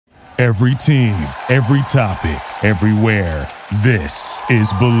Every team, every topic, everywhere. This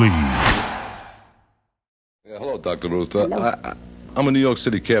is Believe. Yeah, hello, Dr. Ruth. I'm a New York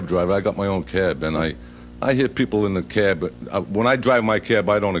City cab driver. I got my own cab, and I hear people in the cab. When I drive my cab,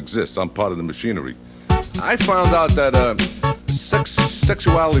 I don't exist. I'm part of the machinery. I found out that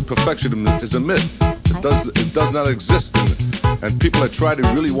sexuality perfection is a myth. It does not exist. And people that try to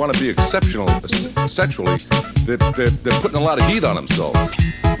really want to be exceptional sexually, they're putting a lot of heat on themselves.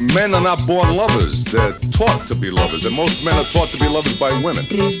 Men are not born lovers. They're taught to be lovers. And most men are taught to be lovers by women.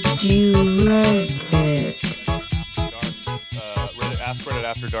 Did you like it? Ask Reddit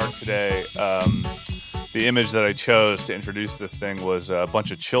After Dark today. The image that I chose to introduce this thing was a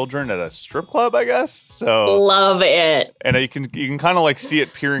bunch of children at a strip club, I guess. So love it. And you can kind of like see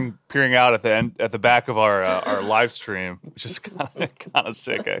it peering out at the end, at the back of our live stream, which is kind of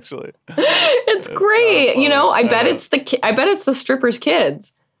sick, actually. It's great. You know, I bet it's the strippers'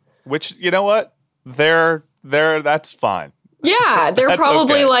 kids. Which, you know what? They're that's fine. Yeah, they're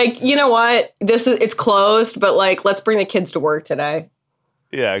probably okay. like, you know what? It's closed, but like, let's bring the kids to work today.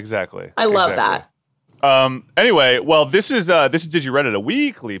 Yeah, exactly. I love that. Anyway, well, this is Did You Reddit, a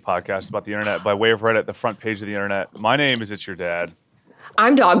weekly podcast about the internet by way of Reddit, the front page of the internet. My name is It's Your Dad.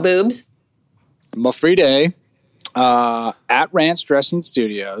 I'm Dog Boobs. Mafride, at Ranch Dressing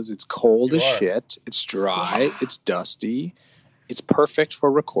Studios. It's cold as shit. It's dry. It's dusty. It's perfect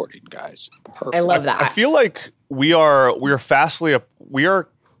for recording, guys. Perfect. I love that. I feel like we are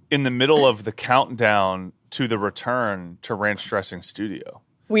in the middle of the countdown to the return to Ranch Dressing Studio.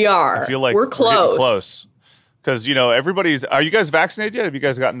 We are. I feel like we're close. Because, you know, are you guys vaccinated yet? Have you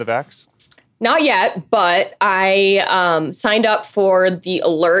guys gotten the vax? Not yet, but I signed up for the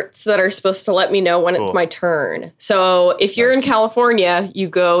alerts that are supposed to let me know when it's my turn. So if you're in California, you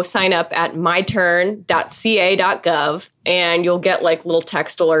go sign up at myturn.ca.gov and you'll get like little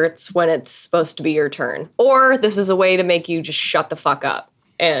text alerts when it's supposed to be your turn. Or this is a way to make you just shut the fuck up.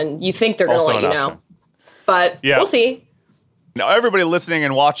 And you think they're going to let you know. But we'll see. Now, everybody listening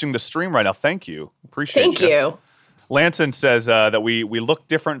and watching the stream right now, thank you. Appreciate it. Thank you. Lanson says that we look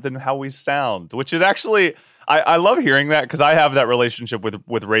different than how we sound, which is actually, I love hearing that because I have that relationship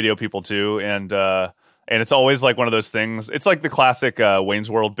with radio people too. And it's always like one of those things. It's like the classic Wayne's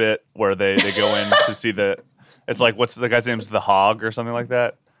World bit where they go in to see it's like, what's the guy's name? Is the Hog or something like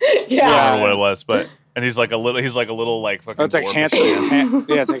that? Yeah. I don't remember what it was, but. And he's like a little like fucking. Oh, it's like handsome.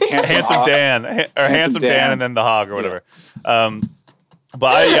 It's like handsome Dan or handsome Dan, and then the Hog or whatever. But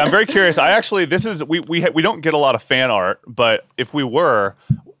I'm very curious. We don't get a lot of fan art, but if we were,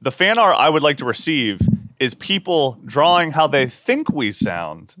 the fan art I would like to receive is people drawing how they think we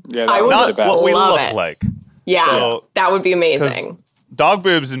sound. Yeah, I would not what we love look it. like. Yeah, So, that would be amazing. Dog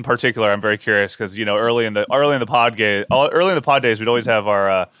Boobs in particular, I'm very curious because, you know, early in the pod days, we'd always have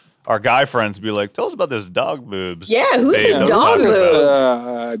our guy friends be like, tell us about this Dog Boobs. Yeah, who's this Dog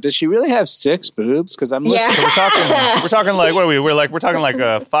Boobs? Does she really have 6 boobs? Because I'm listening. We're talking like, what are we? We're talking like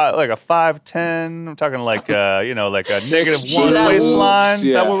a 5'10". I'm talking like like a -1 waistline. Yeah.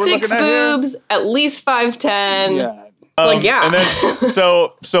 Is that what we're 6 looking at boobs, at least 5'10". Yeah. It's And then,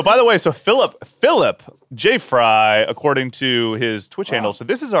 so by the way, so Philip J. Fry, according to his Twitch handle, so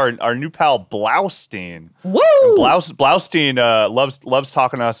this is our new pal Blaustein. Woo! Blaustein loves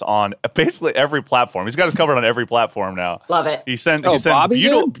talking to us on basically every platform. He's got us covered on every platform now. Love it. He sends Bobby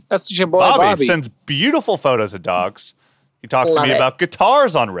beautiful. did? That's your boy Bobby. Sends beautiful photos of dogs. He talks to Love me it. about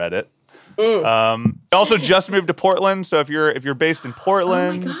guitars on Reddit. Also just moved to Portland, so if you're based in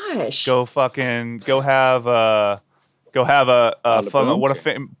Portland, Oh my gosh. go have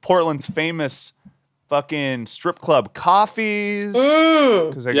Portland's famous fucking strip club coffees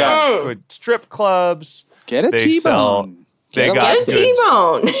because they got good strip clubs. Get a T-bone. They Get a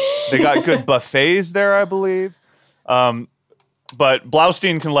T-bone. They got good buffets there, I believe. But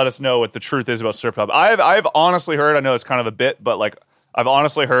Blaustein can let us know what the truth is about strip club. I've honestly heard, I know it's kind of a bit, but like I've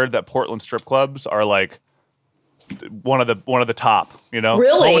honestly heard that Portland strip clubs are like one of the top, you know?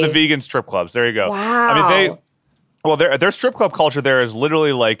 Really? Home of the vegan strip clubs. There you go. Wow. I mean, their strip club culture there is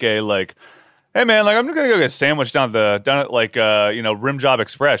literally like hey man, like I'm gonna go get a sandwich down at Rim Job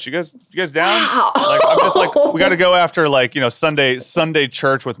Express. You guys down? Wow. Like I'm just like we got to go after like Sunday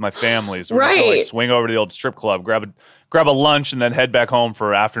church with my family. So we're just gonna, like, swing over to the old strip club, grab a lunch, and then head back home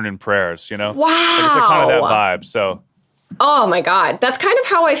for afternoon prayers. You know? Wow. Like, it's like kind of that vibe. So. Oh my God. That's kind of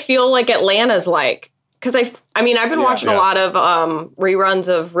how I feel like Atlanta's like. Because I've been watching a lot of reruns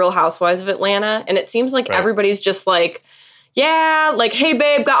of Real Housewives of Atlanta, and it seems like everybody's just like, yeah, like, hey,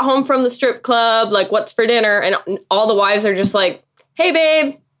 babe, got home from the strip club. Like, what's for dinner? And all the wives are just like, hey,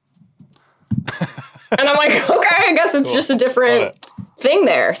 babe. And I'm like, okay, I guess it's just a different thing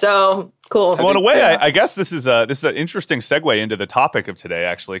there. So cool. Well, in a way, I guess this is an interesting segue into the topic of today,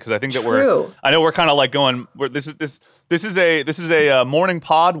 actually, because I think that we're kind of like going. This is a morning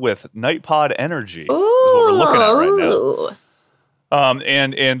pod with night pod energy. Ooh, is what we're looking at right now.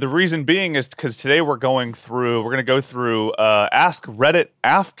 And the reason being is because today we're going to go through Ask Reddit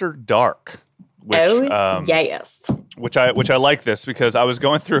After Dark. Which, yes. Which I like this because I was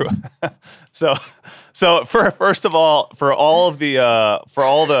going through. So first of all, for all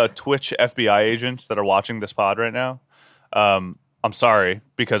the Twitch FBI agents that are watching this pod right now, I'm sorry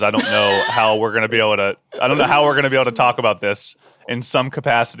because I don't know how we're going to be able to talk about this in some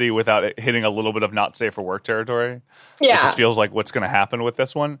capacity without it hitting a little bit of not safe for work territory. Yeah. It just feels like what's going to happen with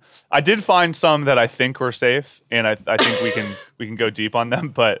this one. I did find some that I think were safe, and I think we can go deep on them,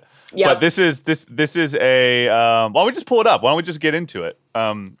 but. Yep. But this is a why don't we just pull it up? Why don't we just get into it?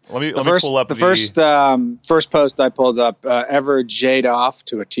 Let me pull up the first post I pulled up. Ever jade off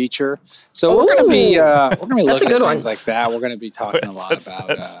to a teacher? So we're gonna be looking at things like that. We're gonna be talking a lot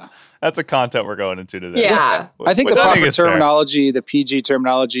about. That's a content we're going into today. Yeah, I think the proper terminology, the PG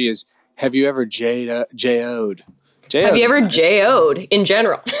terminology, is: have you ever JO'd? Have you ever JO'd in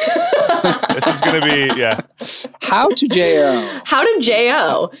general? This is going to be, How to JO? How to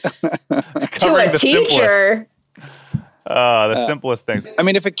JO? To a teacher. The simplest things. I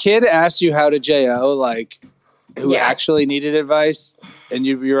mean, if a kid asked you how to JO, like, who actually needed advice, and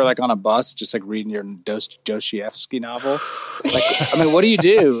you were like on a bus, just like reading your Dostoevsky novel, like, I mean, what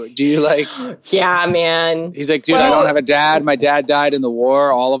do? Do you like? Yeah, man. He's like, dude, I don't have a dad. My dad died in the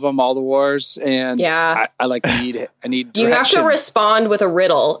war, all of them, all the wars, and I like need direction. You have to respond with a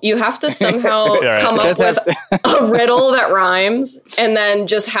riddle. You have to somehow come up with a riddle that rhymes, and then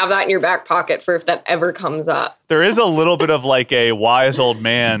just have that in your back pocket for if that ever comes up. There is a little bit of like a wise old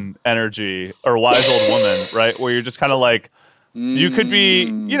man energy or wise old woman, right? Where you're just kind of like, you could be,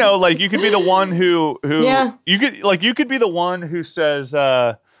 like you could be the one who you could be the one who says,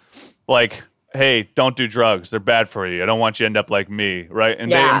 like, hey, don't do drugs. They're bad for you. I don't want you to end up like me, right?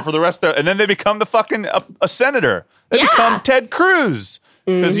 And and for the rest of and then they become the fucking a senator. They become Ted Cruz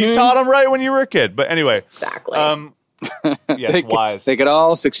because you taught them right when you were a kid. But anyway, exactly. Yes, wise. They could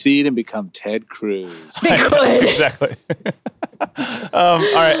all succeed and become Ted Cruz. They could. Exactly. All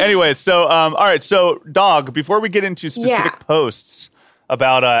right. Anyway, so Dog, before we get into specific posts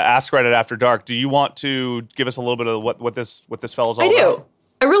about Ask Reddit After Dark, do you want to give us a little bit of what this fellow's all about? I do.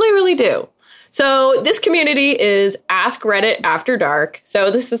 I really, really do. So this community is Ask Reddit After Dark. So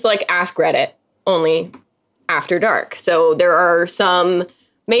this is like Ask Reddit, only after dark. So there are some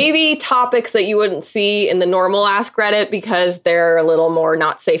maybe topics that you wouldn't see in the normal Ask Reddit because they're a little more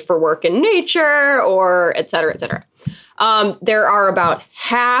not safe for work in nature or et cetera, et cetera. There are about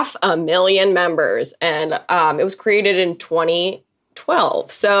 500,000 members, and it was created in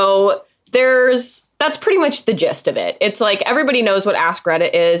 2012. So that's pretty much the gist of it. It's like everybody knows what Ask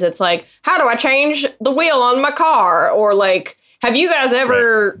Reddit is. It's like, how do I change the wheel on my car? Or like, have you guys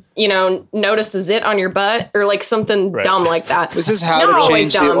ever, noticed a zit on your butt or like something dumb like that? This is how to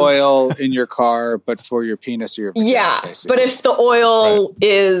change the oil in your car, but for your penis or your vagina, yeah, basically. But if the oil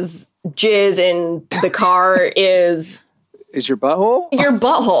is jizz and the car is your butthole? Your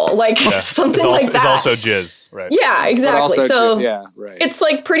butthole, like something like that. It's also jizz, right? Yeah, exactly. So right. It's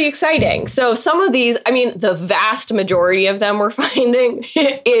like pretty exciting. So some of these, I mean, the vast majority of them we're finding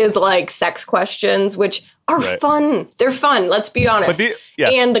is like sex questions, which are fun. They're fun. Let's be honest.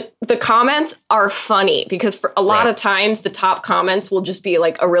 And the comments are funny because for a lot of times the top comments will just be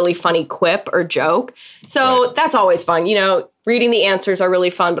like a really funny quip or joke. So that's always fun. Reading the answers are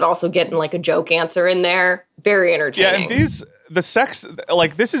really fun, but also getting like a joke answer in there. Very entertaining. Yeah, and the sex,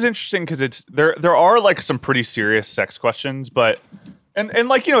 like this is interesting because there are like some pretty serious sex questions, but and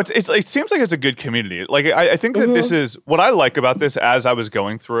like, it seems like it's a good community. Like I think that this is what I like about this as I was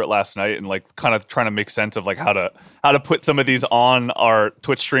going through it last night and like kind of trying to make sense of like how to put some of these on our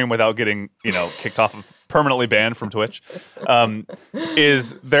Twitch stream without getting, kicked off of permanently banned from Twitch.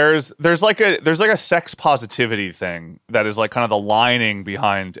 Is there's like a sex positivity thing that is like kind of the lining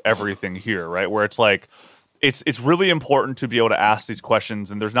behind everything here, right? Where it's like it's really important to be able to ask these questions,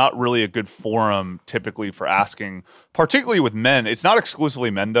 and there's not really a good forum typically for asking, particularly with men. It's not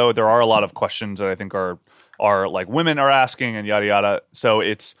exclusively men though. There are a lot of questions that I think are like women are asking and yada yada. So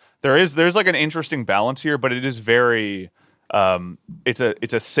there's like an interesting balance here, but it is very it's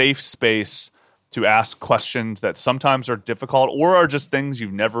a safe space to ask questions that sometimes are difficult or are just things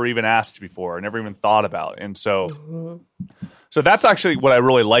you've never even asked before or never even thought about. And so so that's actually what I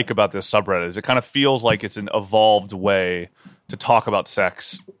really like about this subreddit is it kind of feels like it's an evolved way to talk about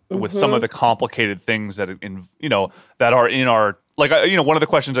sex with some of the complicated things that that are in our, like, one of the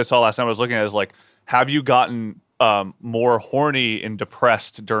questions I saw last time I was looking at is like, have you gotten more horny and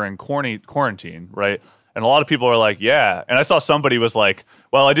depressed during quarantine, right? And a lot of people are like, yeah. And I saw somebody was like,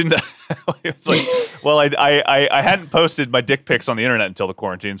 well, I didn't. It was like, well, I hadn't posted my dick pics on the internet until the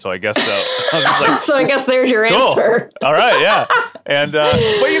quarantine, so I guess so. I was just like, so I guess there's your answer. All right, yeah. And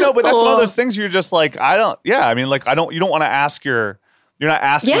but that's one of those things you're just like, I don't. Yeah, I mean, like, you don't want to ask you're not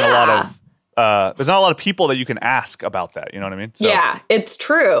asking a lot of. There's not a lot of people that you can ask about that. You know what I mean? So, yeah, it's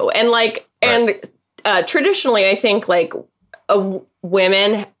true. And like, traditionally, I think like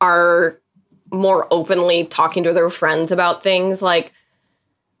women are more openly talking to their friends about things like,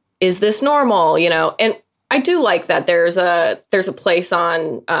 is this normal? And I do like that there's a place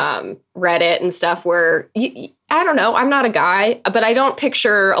on Reddit and stuff where I don't know, I'm not a guy, but I don't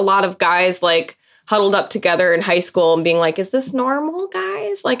picture a lot of guys like huddled up together in high school and being like, is this normal,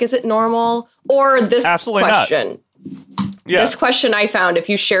 guys? Like, is it normal? Or this Absolutely question. Not. Yeah. This question I found, if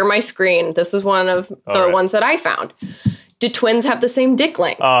you share my screen, this is one of the ones that I found. Do twins have the same dick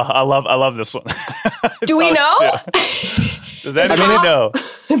length? I love this one. Do we know? Does anybody know?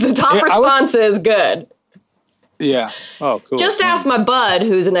 The top response is good. Yeah. Oh, cool. Just ask my bud,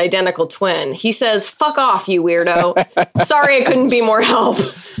 who's an identical twin. He says, fuck off, you weirdo. Sorry I couldn't be more help.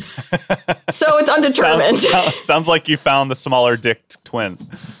 So it's undetermined. Sounds like you found the smaller dicked twin.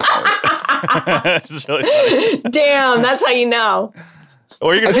 It's really funny. Damn, that's how you know. What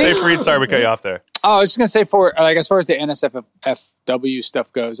were you going to say, Fareed? Sorry, we cut you off there. Oh, I was just going to say for, like, as far as the NSFW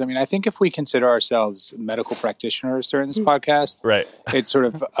stuff goes, I mean, I think if we consider ourselves medical practitioners during this podcast, right, it sort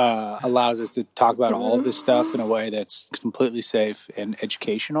of allows us to talk about all of this stuff in a way that's completely safe and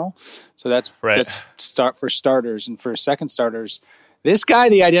educational. So that's for starters. And for second starters, this guy,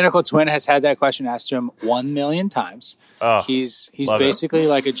 the identical twin, has had that question asked to him 1 million times. Oh, he's basically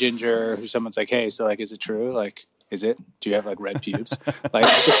like a ginger who someone's like, hey, so like, is it true? Like, is it? Do you have like red pubes? Like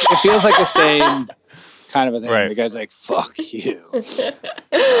it feels like the same kind of a thing. Right. The guy's like, fuck you.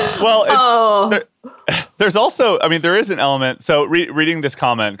 Well, there's also, I mean, there is an element. So reading this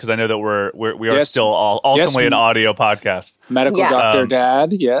comment, because I know that we are still ultimately an audio podcast. Medical doctor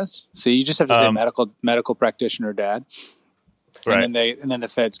dad, yes. So you just have to say medical practitioner dad. Right. And then the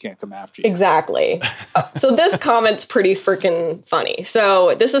feds can't come after you. Exactly. So this comment's pretty freaking funny.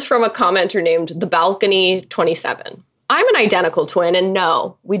 So this is from a commenter named The Balcony 27. I'm an identical twin, and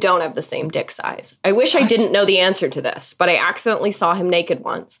no, we don't have the same dick size. I wish I didn't know the answer to this, but I accidentally saw him naked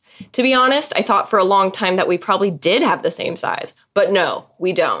once. To be honest, I thought for a long time that we probably did have the same size, but no,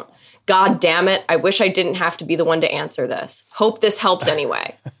 we don't. God damn it, I wish I didn't have to be the one to answer this. Hope this helped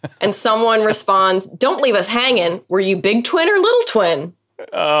anyway. And someone responds, don't leave us hanging. Were you big twin or little twin?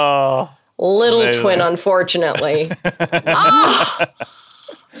 Oh. Little amazing. Twin, unfortunately. Think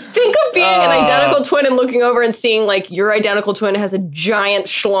of being an identical twin and looking over and seeing like your identical twin has a giant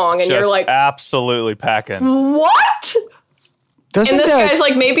schlong and you're like, absolutely packing. What? Doesn't and this guy's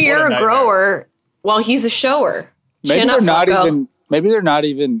like, maybe you're a grower while he's a shower. Maybe they're not even. Maybe they're not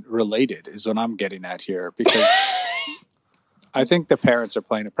even related, is what I'm getting at here, because I think the parents are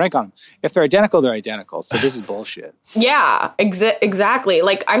playing a prank on them. If they're identical, they're identical. So this is bullshit. Yeah, exactly.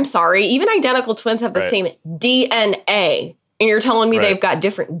 Like, I'm sorry, even identical twins have the same DNA, and you're telling me they've got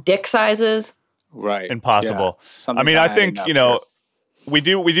different dick sizes? Right. Impossible. Yeah. I mean, I think, we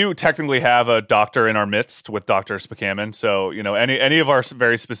do technically have a doctor in our midst with Dr. Spakaman. So, any of our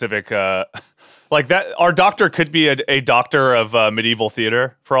very specific, like that, our doctor could be a doctor of medieval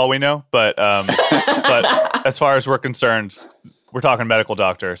theater for all we know. But as far as we're concerned, we're talking medical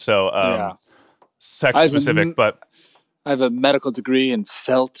doctor. So sex specific, but I have a medical degree in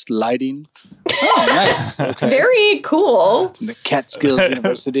felt lighting. Oh, nice. Okay. Very cool. From the Catskills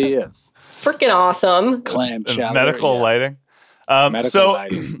University of freaking awesome. Clam chowder. Medical lighting.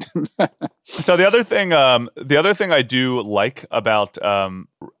 Lighting. So the other thing I do like about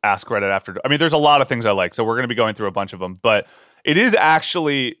Ask Reddit after, I mean, there's a lot of things I like, so we're going to be going through a bunch of them, but it is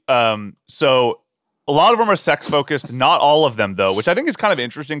actually, so a lot of them are sex focused, not all of them though, which I think is kind of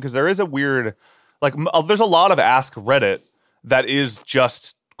interesting because there is a weird, like, there's a lot of Ask Reddit that is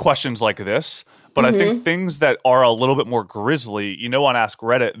just questions like this, but I think things that are a little bit more grisly, on Ask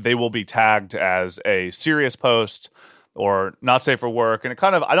Reddit, they will be tagged as a serious post or not safe for work, and it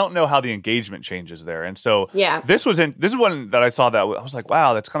kind of, I don't know how the engagement changes there. And so this is one that I saw that I was like,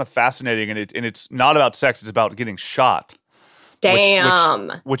 wow, that's kind of fascinating, and it's not about sex, it's about getting shot.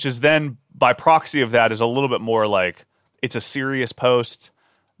 Damn. Which is then by proxy of that is a little bit more like it's a serious post,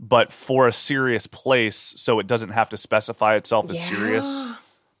 but for a serious place, so it doesn't have to specify itself as serious.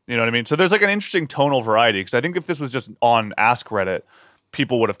 You know what I mean? So there's like an interesting tonal variety, because I think if this was just on Ask Reddit,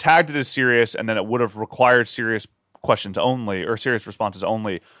 people would have tagged it as serious, and then it would have required serious questions only or serious responses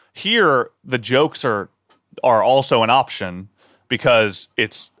only. Here, the jokes are also an option because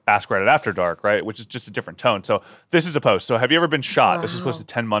it's Ask Reddit After Dark, right? Which is just a different tone. So this is a post. So have you ever been shot? Wow. This was posted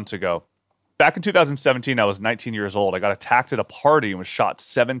 10 months ago. Back in 2017, I was 19 years old. I got attacked at a party and was shot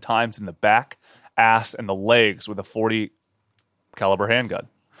 7 times in the back, ass, and the legs with a .40 caliber handgun.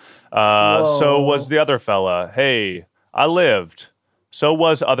 So was the other fella. Hey, I lived. So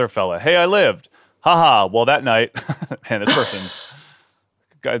was other fella. Hey, I lived. Haha. Well, that night, and this person's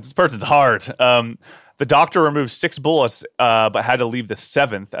hard. The doctor removed 6 bullets, but had to leave the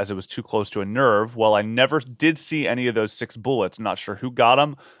 7th as it was too close to a nerve. Well, I never did see any of those 6 bullets. Not sure who got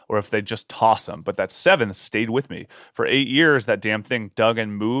them or if they just toss them. But that 7th stayed with me. For 8 years, that damn thing dug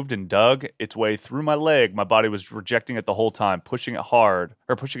and moved and dug its way through my leg. My body was rejecting it the whole time, pushing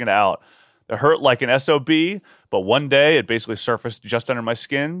it out. It hurt like an SOB, but one day it basically surfaced just under my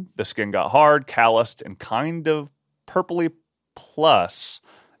skin. The skin got hard, calloused, and kind of purpley plus.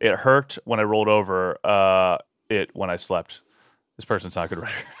 It hurt when I rolled over it when I slept. This person's not a good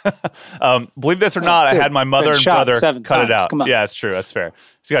writer. Believe this or not, dude, I had my mother and brother cut it out. Yeah, it's true. That's fair.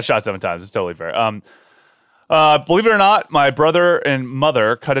 He got shot 7 times. It's totally fair. Believe it or not, my brother and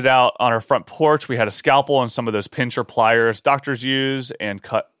mother cut it out on our front porch. We had a scalpel and some of those pincher pliers doctors use and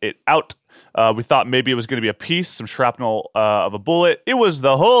cut it out. We thought maybe it was going to be a piece, some shrapnel of a bullet. It was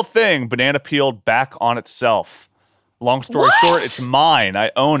the whole thing, banana peeled back on itself. Long story short, it's mine. I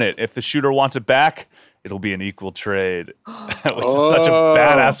own it. If the shooter wants it back, it'll be an equal trade. Which is such a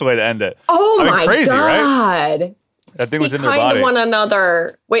badass way to end it. Oh, my crazy, God. Right? That thing was in their body. Be kind to one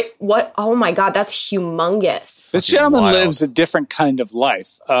another. Wait, what? Oh, my God. That's humongous. This gentleman lives a different kind of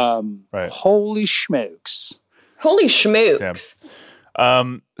life. Right. Holy schmokes. Holy schmokes.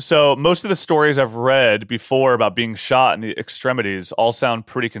 So most of the stories I've read before about being shot in the extremities all sound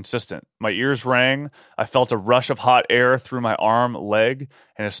pretty consistent. My ears rang. I felt a rush of hot air through my arm, leg,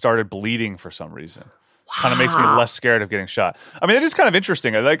 and it started bleeding for some reason. Wow. Kind of makes me less scared of getting shot. I mean, it is kind of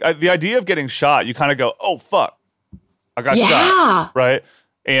interesting. The idea of getting shot, you kind of go, oh, fuck, I got shot, right?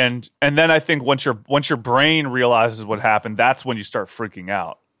 And then I think once your brain realizes what happened, that's when you start freaking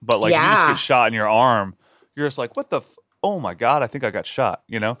out. But like you just get shot in your arm, you're just like, what the oh my God, I think I got shot,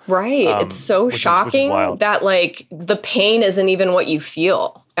 you know? Right. It's so shocking that like the pain isn't even what you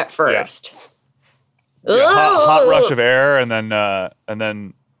feel at first. Yeah. Hot rush of air and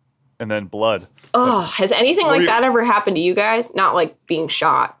then blood. Oh, has anything like that ever happened to you guys? Not like being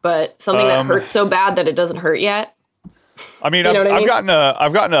shot, but something that hurts so bad that it doesn't hurt yet? I mean, I've gotten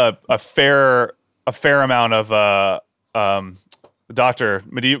a fair amount of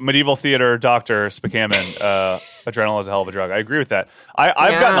medieval theater doctor Spikaman. Adrenaline is a hell of a drug. I agree with that.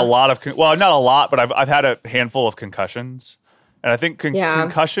 I've gotten a lot of not a lot, but I've had a handful of concussions, and I think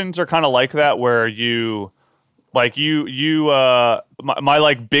concussions are kind of like that, where my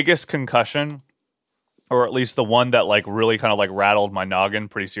like biggest concussion, or at least the one that like really kind of like rattled my noggin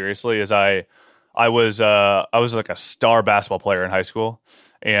pretty seriously, is I was like a star basketball player in high school,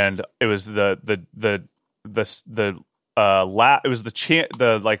 and it was the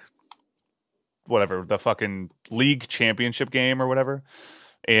fucking league championship game or whatever.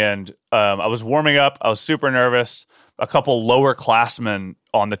 And I was warming up. I was super nervous. A couple lower classmen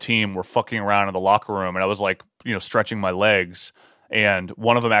on the team were fucking around in the locker room, and I was like, stretching my legs. And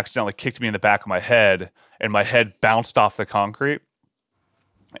one of them accidentally kicked me in the back of my head, and my head bounced off the concrete.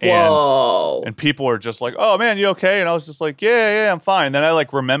 And people were just like, "Oh man, you okay?" And I was just like, "Yeah, I'm fine." And then I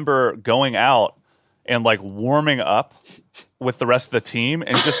like remember going out and like warming up with the rest of the team,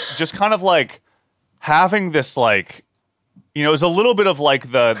 and just kind of like having this like, it was a little bit of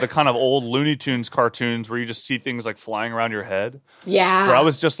like the kind of old Looney Tunes cartoons where you just see things like flying around your head. Yeah. Where I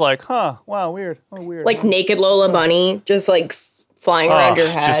was just like, huh, wow, weird. Oh, weird. Like Naked Lola Bunny, just like flying around your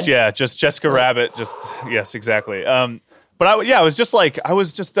head. Just Jessica Rabbit. Yes, exactly. But I was just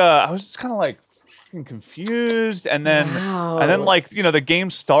kind of like confused. And then like, the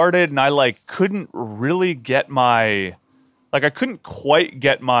game started and I like couldn't really get I couldn't quite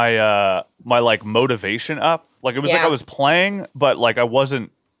get my like motivation up. Like it was like I was playing, but like I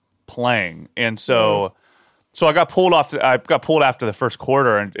wasn't playing. And so I got pulled off. I got pulled after the first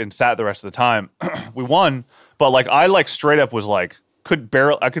quarter and sat the rest of the time. We won, but like I like straight up was like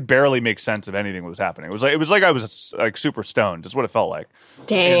I could barely make sense of anything that was happening. It was like I was like super stoned. That's what it felt like.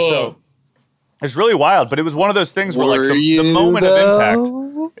 Dang. And so, it's really wild, but it was one of those things where like the moment of impact.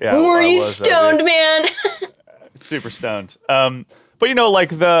 Yeah, were you stoned, man? Super stoned. But like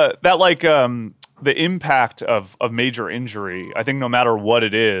the impact of major injury, I think no matter what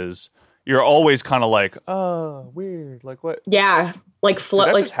it is, you're always kind of like, oh, weird. Like what? Yeah. Like Did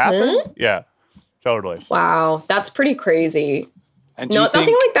that just happen? Yeah, totally. Wow. That's pretty crazy. And No,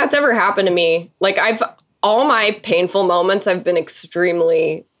 nothing like that's ever happened to me. Like all my painful moments, I've been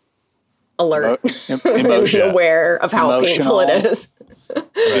extremely alert, aware of how painful it is.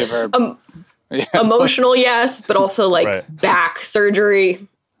 Emotional, yes, but also like back surgery.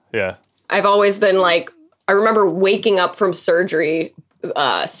 Yeah. I've always been like, I remember waking up from surgery,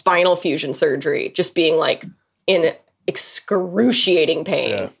 spinal fusion surgery, just being like in excruciating pain.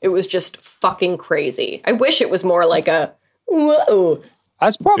 Yeah. It was just fucking crazy. I wish it was more like a, whoa.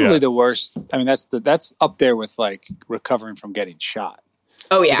 That's probably the worst. I mean, that's up there with like recovering from getting shot.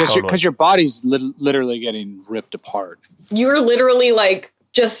 Oh yeah, because your body's literally getting ripped apart. You're literally like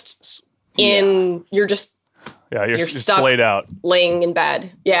just in. You're just you're stuck, splayed out, laying in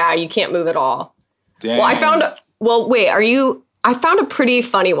bed. Yeah, you can't move at all. Damn. Well, I found. Well, wait, I found a pretty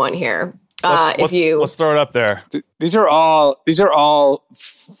funny one here. Let's throw it up there. These are all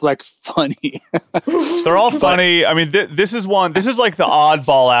like funny. They're all funny. I mean, this is one. This is like the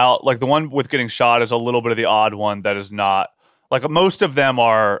oddball out. Like the one with getting shot is a little bit of the odd one that is not. Like most of them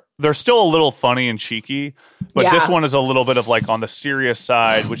they're still a little funny and cheeky, but this one is a little bit of like on the serious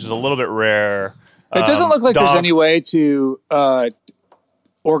side, which is a little bit rare. It doesn't look like there's any way to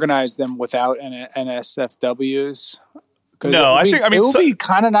organize them without NSFWs. No, it would be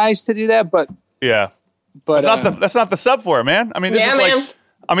kind of nice to do that, but that's not the sub for it, man. I mean, this is like.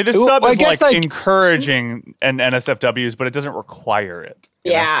 I mean, this sub is like encouraging and NSFWs, but it doesn't require it.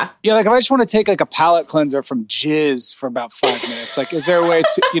 Yeah. Yeah, like if I just want to take like a palate cleanser from jizz for about 5 minutes, like is there a way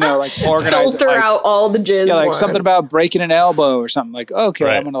to, like organize filter out all the jizz? Yeah, like something about breaking an elbow or something. Like,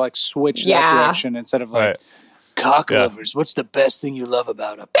 okay, I'm going to like switch that direction instead of like cock lovers. What's the best thing you love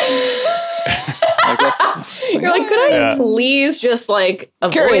about a penis? You're like, could I please just like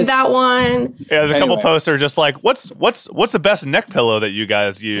avoid that one? Yeah, there's a couple posts that are just like, what's the best neck pillow that you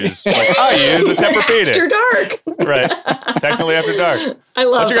guys use? Like, I use a Tempur-Pedic. After dark. Right. Technically after dark. I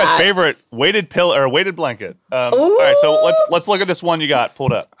love What's your guys' favorite weighted pillow or weighted blanket? All right, so let's look at this one you got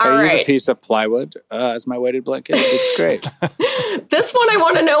pulled up. I use a piece of plywood as my weighted blanket. It's great. This one, I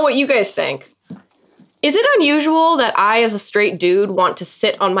want to know what you guys think. Is it unusual that I, as a straight dude, want to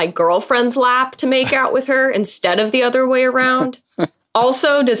sit on my girlfriend's lap to make out with her instead of the other way around?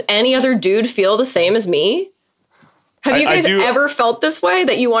 Also, does any other dude feel the same as me? Have you guys ever felt this way,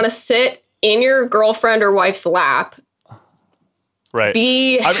 that you want to sit in your girlfriend or wife's lap,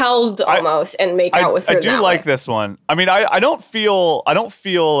 be held almost, and make out with her? I do like this one. I mean, I don't feel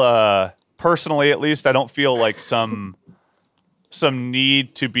personally, at least, I don't feel like some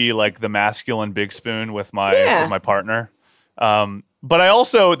need to be like the masculine big spoon with my partner. But I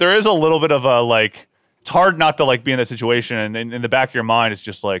also, there is a little bit of a like, it's hard not to like be in that situation. And in the back of your mind, it's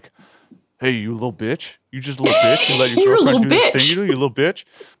just like, hey, you little bitch. You just a little bitch. You let your girlfriend do this thing you do, you little bitch.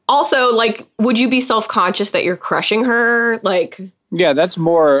 Also, like, would you be self-conscious that you're crushing her? Like, yeah, that's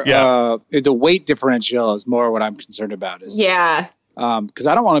more, the weight differential is more what I'm concerned about. Because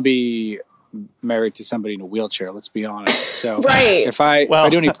I don't want to be married to somebody in a wheelchair, let's be honest. So if I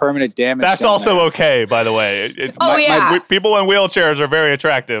do any permanent damage, that's also okay, by the way. People in wheelchairs are very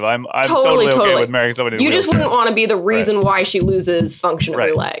attractive. I'm totally okay with marrying somebody in a wheelchair. You just wouldn't want to be the reason why she loses function of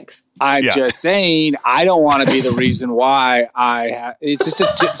her legs. I'm just saying, I don't want to be the reason why it's just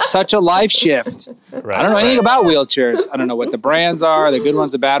such a life shift. Right, I don't know anything about wheelchairs. I don't know what the brands are, the good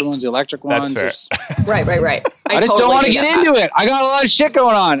ones, the bad ones, the electric ones. That's fair. Right. I just don't want to get into it. I got a lot of shit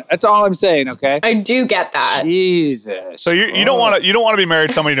going on. That's all I'm saying, okay? I do get that. Jesus. So you don't want to be married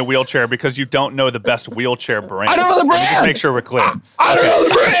to somebody in a wheelchair because you don't know the best wheelchair brand. I don't know the brands. Just make sure we're clear. I don't know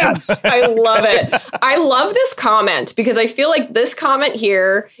the brands. I love it. I love this comment because I feel like this comment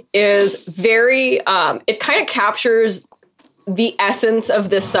here is very, it kind of captures the essence of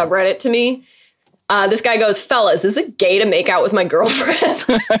this subreddit to me. This guy goes, fellas, is it gay to make out with my girlfriend?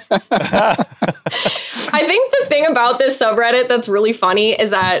 I think the thing about this subreddit that's really funny is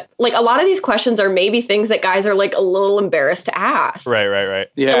that like a lot of these questions are maybe things that guys are like a little embarrassed to ask. Right.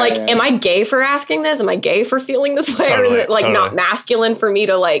 Yeah. Like, am I gay for asking this? Am I gay for feeling this way? Or is it like not masculine for me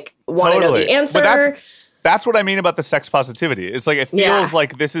to like want to know the answer? But that's what I mean about the sex positivity. It's like, it feels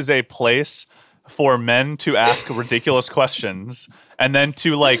like this is a place for men to ask ridiculous questions and then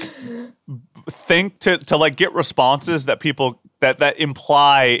to like think to like get responses that people that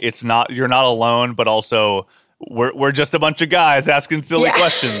imply you're not alone, but also we're just a bunch of guys asking silly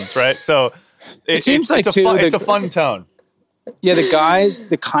questions, right? So it seems like it's a fun tone. Yeah,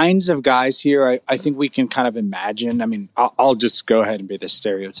 the kinds of guys here, I think we can kind of imagine. I mean, I'll just go ahead and be the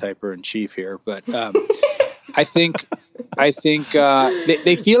stereotyper in chief here, but I think I think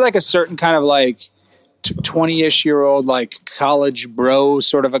they feel like a certain kind of like 20-ish year old like college bro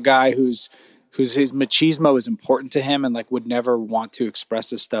sort of a guy whose his machismo is important to him and like would never want to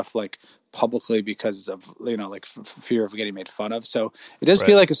express this stuff like publicly because of like fear of getting made fun of. So it does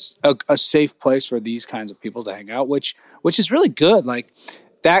feel like a safe place for these kinds of people to hang out, which is really good. Like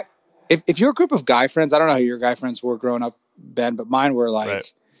that. If you're a group of guy friends, I don't know how your guy friends were growing up, Ben, but mine were like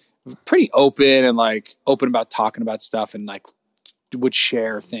pretty open and like open about talking about stuff and like would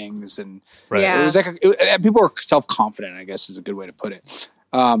share things and it was like people were self-confident, I guess is a good way to put it.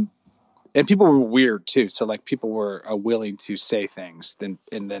 And people were weird too. So like people were willing to say things and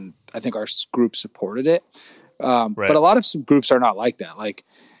then I think our group supported it. But a lot of some groups are not like that. Like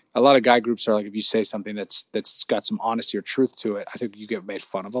a lot of guy groups are like, if you say something that's got some honesty or truth to it, I think you get made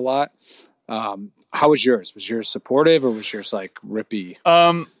fun of a lot. How was yours? Was yours supportive or was yours like rippy?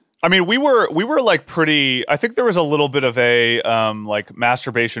 I mean, we were like pretty. I think there was a little bit of a like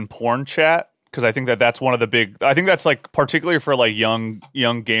masturbation porn chat because I think that's one of the big. I think that's like particularly for like young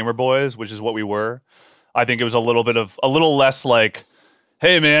gamer boys, which is what we were. I think it was a little less like,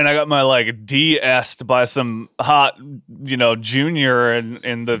 hey man, I got my like de-essed by some hot junior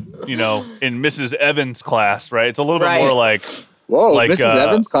in the in Mrs. Evans class, right? It's a little bit more like. Whoa, like, Mrs.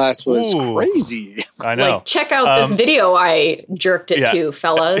 Evans' class was crazy. I know. Like, check out this video I jerked it to,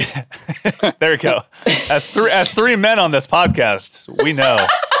 fellas. There you go. As three men on this podcast, we know.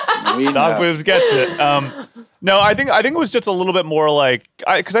 Dog Moves gets it. No, I think it was just a little bit more like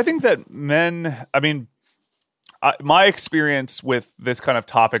because I think that men. I mean, my experience with this kind of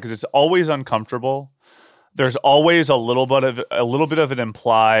topic is it's always uncomfortable. There's always a little bit of an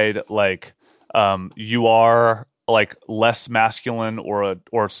implied like you are like less masculine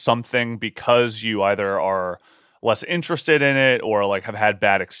or something because you either are less interested in it or like have had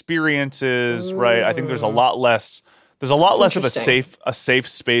bad experiences, right? I think there's a lot less of a safe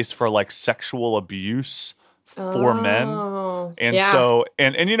space for like sexual abuse for men. And so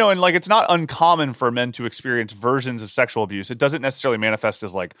and like it's not uncommon for men to experience versions of sexual abuse. It doesn't necessarily manifest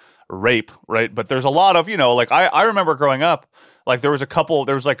as like rape, right? But there's a lot of, like I remember growing up, like there was a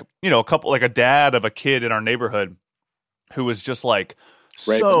dad of a kid in our neighborhood who was just like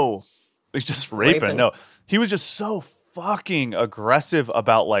he's just raping. No, he was just so fucking aggressive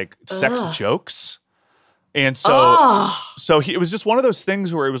about like sex jokes. And so it was just one of those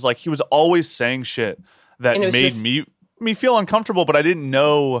things where it was like he was always saying shit that made me feel uncomfortable, but I didn't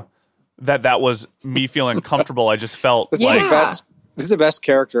know that was me feeling comfortable. I just felt this is the best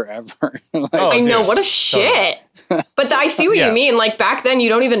character ever. Like, I know, what a shit. But I see what you mean. Like back then you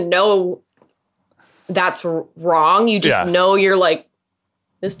don't even know that's wrong. You just know you're like,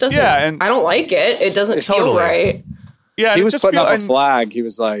 this doesn't, I don't like it. It doesn't feel right. Yeah, he was putting up a flag. He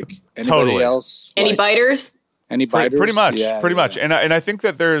was like, anybody else? Any biters? Any biters? Pretty much. And I think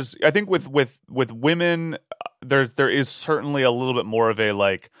that I think with women, there is certainly a little bit more of a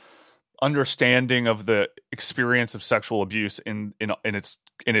like understanding of the experience of sexual abuse in its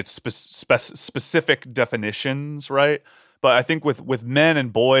specific definitions, right? But I think with men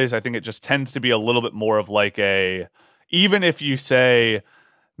and boys, I think it just tends to be a little bit more of like even if you say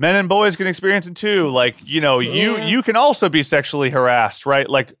men and boys can experience it too, like, you can also be sexually harassed, right?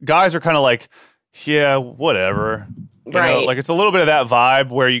 Like guys are kind of like, yeah, whatever. You know? Like it's a little bit of that vibe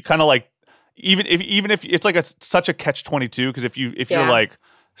where you kind of like, even if it's like such a catch-22, because if you're like,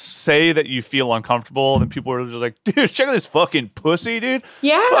 say that you feel uncomfortable, then people are just like, dude, check out this fucking pussy, dude.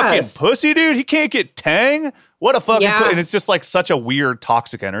 Yeah, fucking pussy, dude. He can't get tang. What a fucking and it's just like such a weird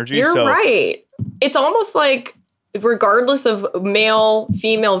toxic energy. You're right. It's almost like regardless of male,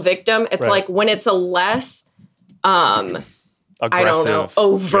 female victim, it's like when it's a less aggressive, I don't know,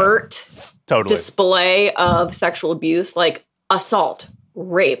 overt display of sexual abuse, like assault,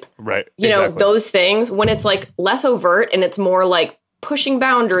 rape. Right. You know, those things, when it's like less overt and it's more like pushing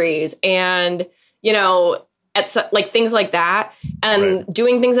boundaries and, like things like that and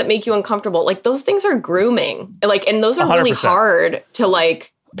doing things that make you uncomfortable. Like those things are grooming. Like, and those are 100%. Really hard to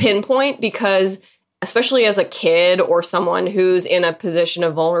like pinpoint because especially as a kid or someone who's in a position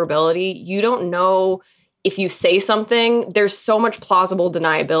of vulnerability, you don't know if you say something, there's so much plausible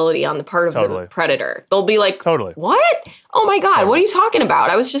deniability on the part of the predator. They'll be like, what? Oh my God, what are you talking about?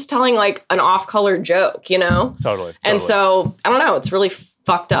 I was just telling like an off-color joke, Totally. And so, I don't know, it's really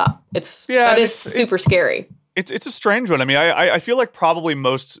fucked up. That is super scary. It's a strange one. I mean, I feel like probably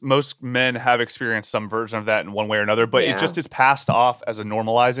most men have experienced some version of that in one way or another, but it just is passed off as a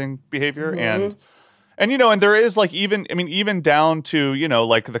normalizing behavior. And and there is like even down to,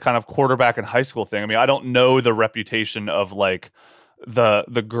 like the kind of quarterback in high school thing. I mean, I don't know the reputation of like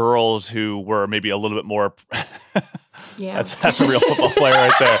the girls who were maybe a little bit more Yeah. That's a real football player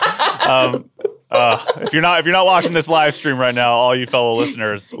right there. If you're not watching this live stream right now, all you fellow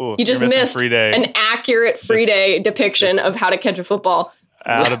listeners, you just missed free day. An accurate free day depiction of how to catch a football.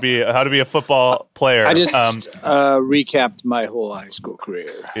 How to be a football player. I just recapped my whole high school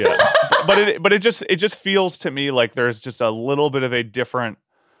career. Yeah, but it just feels to me like there's just a little bit of a different.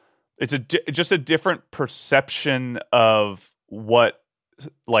 It's just a different perception of what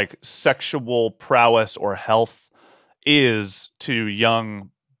like sexual prowess or health is to young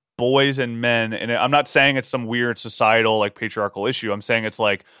boys and men. And I'm not saying it's some weird societal like patriarchal issue. I'm saying it's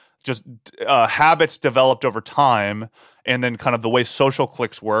like just habits developed over time, and then kind of the way social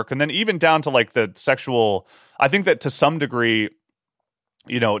cliques work, and then even down to like the sexual. I think that to some degree,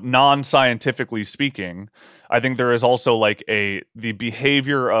 non-scientifically speaking, I think there is also like the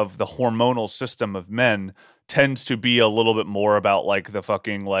behavior of the hormonal system of men tends to be a little bit more about like the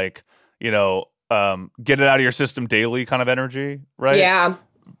fucking like, get it out of your system daily kind of energy, right? Yeah.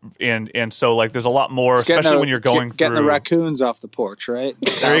 And so like there's a lot more, especially when you're going getting through the raccoons off the porch, right?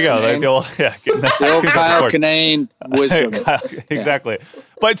 There you go. The old Kyle Kinane wisdom. Exactly.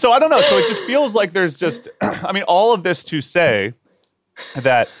 But so I don't know. So it just feels like there's just, I mean, all of this to say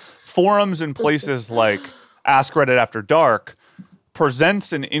that forums and places like Ask Reddit After Dark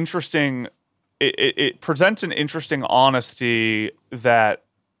presents an interesting, it presents an interesting honesty that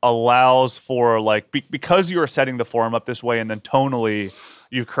allows for like, because you are setting the forum up this way, and then tonally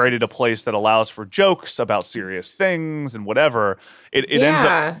you've created a place that allows for jokes about serious things and whatever, it ends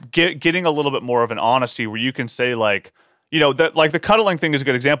up getting a little bit more of an honesty where you can say like, that like the cuddling thing is a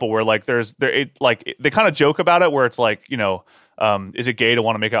good example where like they kind of joke about it where it's like, is it gay to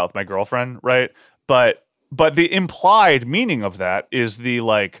want to make out with my girlfriend, right? But the implied meaning of that is the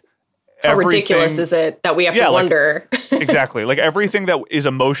like, how ridiculous is it that we have to wonder? Exactly. Like everything that is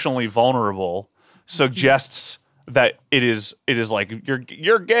emotionally vulnerable suggests that it is like you're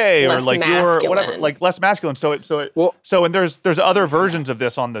gay less or like masculine. you're whatever, like less masculine. So and there's other versions of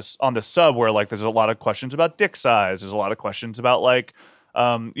this on the sub where like there's a lot of questions about dick size. There's a lot of questions about like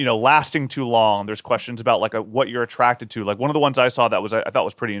lasting too long. There's questions about like what you're attracted to. Like one of the ones I saw that I thought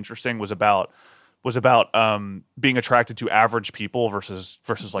was pretty interesting was about being attracted to average people versus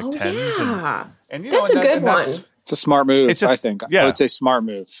like tens. Yeah. And that's a good one. It's a smart move, I think. Yeah. I would say smart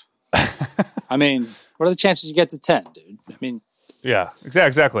move. I mean, what are the chances you get to 10, dude? I mean, yeah,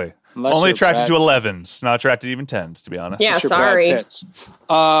 exactly. Only attracted to 11s, not attracted to even 10s, to be honest. Yeah, sorry.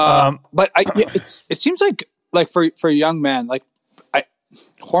 But it seems like for a young man, like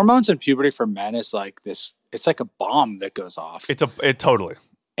hormones and puberty for men is like this. It's like a bomb that goes off. It totally.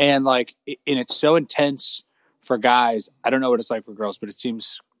 And like, and it's so intense for guys. I don't know what it's like for girls, but it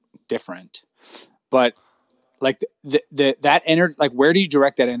seems different. But like that energy, like where do you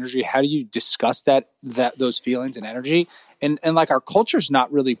direct that energy? How do you discuss those feelings and energy? And like our culture's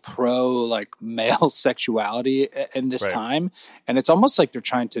not really pro like male sexuality in this time. And it's almost like they're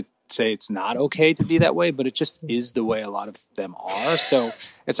trying to say it's not okay to be that way, but it just is the way a lot of them are. So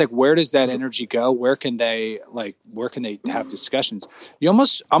it's like, where does that energy go? Where can they have discussions? I'm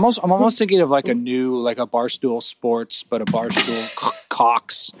almost thinking of like a new, like a Barstool Sports, but a Barstool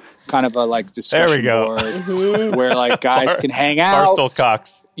Cox kind of a like discussion board where like guys can hang out. Barstool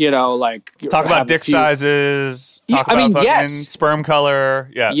Cox. Like talk about dick sizes. Talk about sperm color.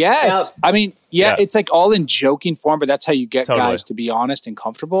 Yeah. Yes. Yep. I mean, it's like all in joking form, but that's how you get guys to be honest and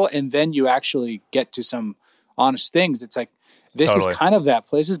comfortable. And then you actually get to some honest things. It's like, this is kind of that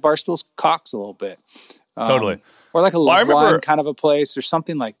place. Is Barstool's Cox a little bit. Or like a Love Line kind of a place or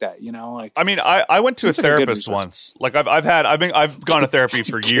something like that, like. I mean, I went to a therapist once. Like I've gone to therapy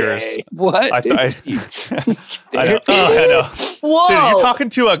for years. What? I know. I know. Whoa. Dude, you're talking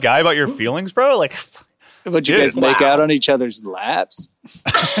to a guy about your feelings, bro? Like, would you guys make out on each other's laps?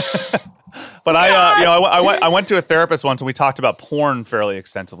 But I went to a therapist once and we talked about porn fairly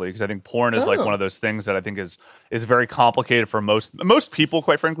extensively because I think porn is like one of those things that I think is very complicated for most people,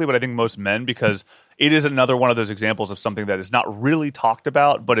 quite frankly, but I think most men, because it is another one of those examples of something that is not really talked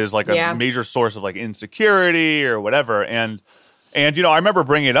about, but is like a major source of like insecurity or whatever. And I remember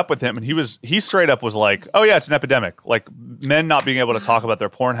bringing it up with him, and he straight up was like, "Oh yeah, it's an epidemic. Like men not being able to talk about their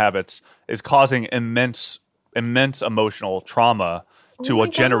porn habits is causing immense emotional trauma to a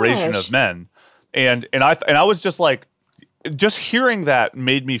generation of men." And I was just like, just hearing that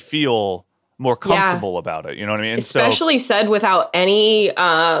made me feel more comfortable about it. You know what I mean? And especially said without any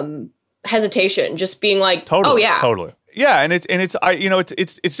hesitation, just being like, totally, "Oh yeah, totally." Yeah, it's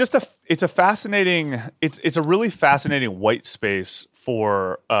a really fascinating white space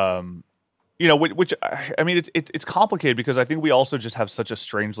for which I mean, it's complicated because I think we also just have such a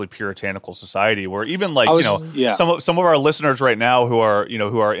strangely puritanical society where even like some of our listeners right now who are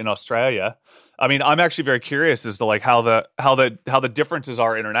in Australia. I mean, I'm actually very curious as to like how the differences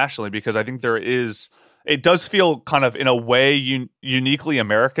are internationally, because I think it does feel kind of in a way uniquely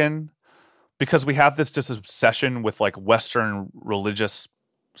American, because we have this just obsession with like Western religious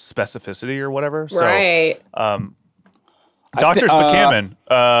specificity or whatever. Right. So, Dr. Spakaman,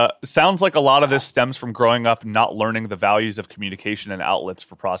 sounds like a lot of this stems from growing up not learning the values of communication and outlets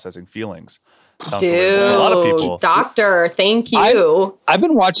for processing feelings. Dude, a lot of people. Doctor, thank you. I've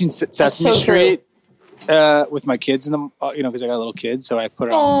been watching Sesame Street with my kids in them, because I got little kids, so I put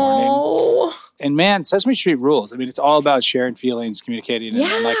it on in the morning. And man, Sesame Street rules. I mean, it's all about sharing feelings, communicating,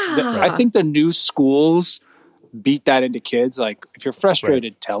 and I think the new schools beat that into kids. Like, if you're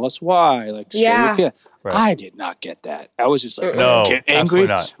frustrated, tell us why. Like, share your feelings. Right. I did not get that. I was just like, I'm going to get angry.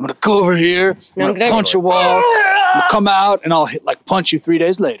 I'm going to go over here. I'm going to punch a wall. I'm going to come out and I'll punch you 3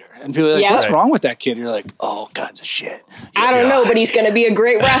 days later. And people are like, what's wrong with that kid? And you're like, all kinds of shit. I don't know, but he's going to be a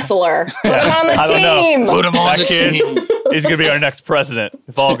great wrestler. Put him on the team. Put him on the team. He's going to be our next president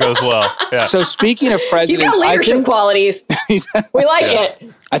if all goes well. Yeah. So speaking of presidents, you got leadership qualities. We like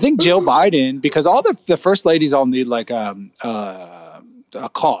it. I think Jill Biden, because all the first ladies all need like a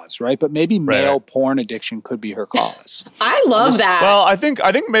cause, right? But maybe male porn addiction could be her cause. I love that. Well, I think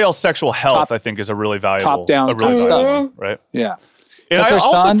male sexual health is a really valuable top-down stuff, right? Yeah. And I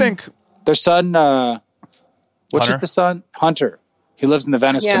also think their son, which is the son? Hunter. He lives in the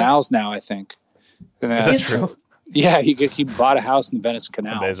Venice Canals now, I think. Is that true? Yeah, he bought a house in the Venice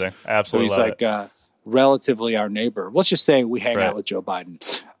Canals. Amazing. Absolutely. So he's like relatively our neighbor. Let's just say we hang out with Joe Biden.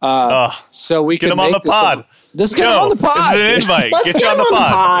 So we get can him on the pod. Let's get him on the pod. This is an invite. Get you on the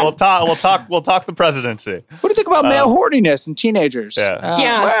pod. We'll talk the presidency. What do you think about male horniness in teenagers?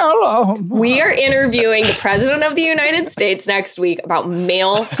 We are interviewing the president of the United States next week about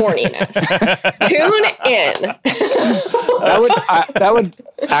male horniness. Tune in. That would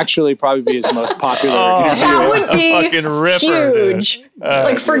actually probably be his most popular interview. That would be fucking ripper, huge.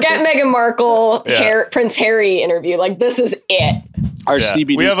 Forget Meghan Markle, Prince Harry interview. Like, this is it. Our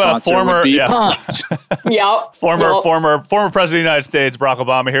CBD sponsor would be pumped. Yep. Former president of the United States, Barack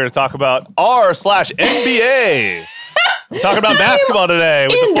Obama, here to talk about r/NBA. I'm talking about basketball today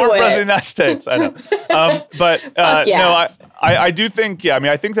with the former president of the United States. I know. No, I do think, I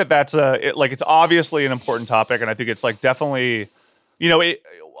mean, I think that's it's obviously an important topic, and I think it's like definitely,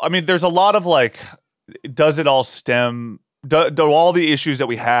 I mean, there's a lot of like, does it all stem, do all the issues that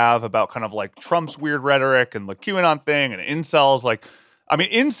we have about kind of like Trump's weird rhetoric and the QAnon thing and incels, like, I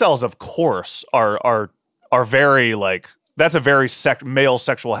mean, incels, of course, are very like, that's a very male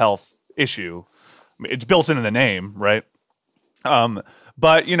sexual health issue. I mean, it's built into the name, right?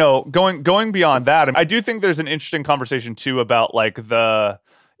 But going beyond that, I do think there's an interesting conversation too about like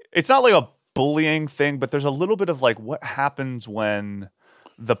it's not like a bullying thing, but there's a little bit of like what happens when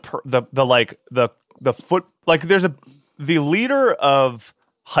the leader of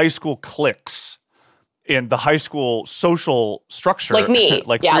high school cliques in the high school social structure, like me,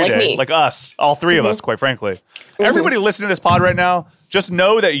 like me, like us, all three of us, quite frankly. Everybody listening to this pod right now, just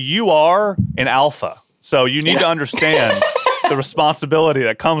know that you are an alpha. So you need to understand the responsibility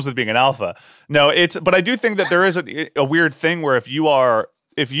that comes with being an alpha. But I do think that there is a weird thing where if you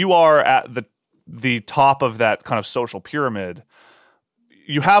are at the top of that kind of social pyramid,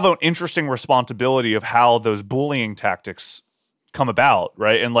 you have an interesting responsibility of how those bullying tactics come about,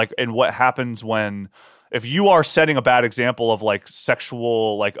 right? And what happens if you are setting a bad example of like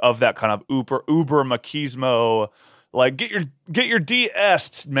sexual, like of that kind of uber machismo, like get your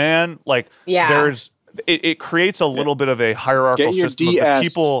DS, man. Like there's it creates a little bit of a hierarchical system of the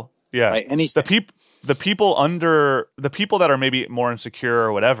people. Yeah, the people that are maybe more insecure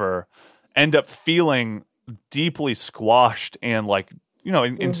or whatever end up feeling deeply squashed and like,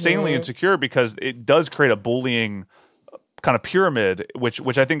 insanely insecure, because it does create a bullying kind of pyramid,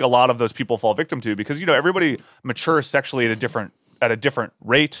 which I think a lot of those people fall victim to, because everybody matures sexually at a different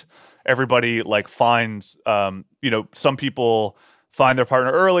rate. Everybody like finds some people find their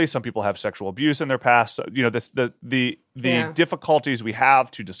partner early, some people have sexual abuse in their past. So, the difficulties we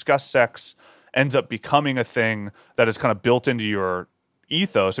have to discuss sex ends up becoming a thing that is kind of built into your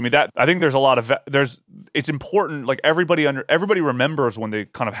ethos. I mean, I think there's a lot of it's important. Like everybody remembers when they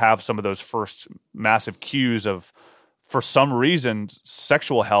kind of have some of those first massive cues of, for some reason,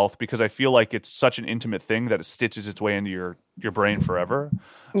 sexual health, because I feel like it's such an intimate thing that it stitches its way into your brain forever.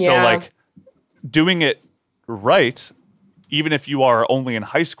 Yeah. So like doing it right, even if you are only in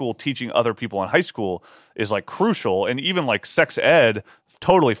high school, teaching other people in high school is like crucial. And even like sex ed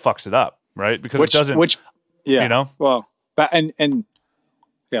totally fucks it up. right? Because it doesn't, yeah, you know, well, and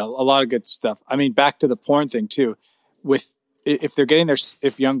yeah, a lot of good stuff. I mean, back to the porn thing too.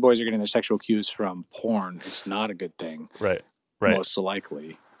 If young boys are getting their sexual cues from porn, it's not a good thing. Right. Most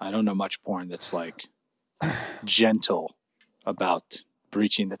likely. I don't know much porn that's like gentle about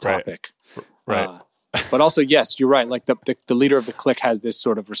breaching the topic. Right. But also, yes, you're right. Like the leader of the clique has this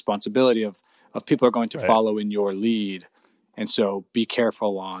sort of responsibility of people are going to follow in your lead. And so be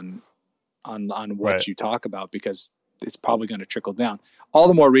careful on what you talk about, because it's probably going to trickle down. All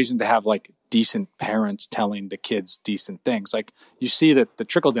the more reason to have like decent parents telling the kids decent things. Like you see the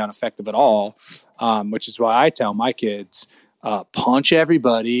trickle down effect of it all, which is why I tell my kids, punch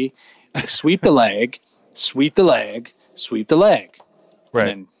everybody, sweep the leg, sweep the leg, sweep the leg. Right.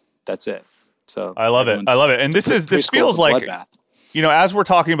 And then that's it. So I love it. And this feels like, you know, as we're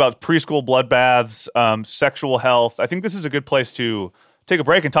talking about preschool bloodbaths, sexual health, I think this is a good place to take a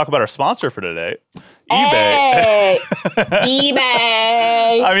break and talk about our sponsor for today, eBay. Hey,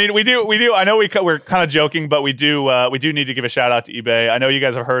 eBay. I mean, we do. I know we're kind of joking, but we do need to give a shout out to eBay. I know you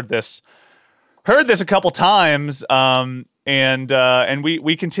guys have heard this a couple times, and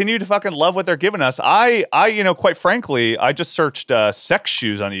we continue to fucking love what they're giving us. I you know, quite frankly, I just searched sex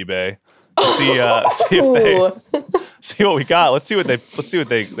shoes on eBay to see what we got. Let's see what they gave us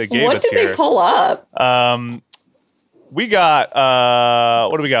here. What did they pull up? We got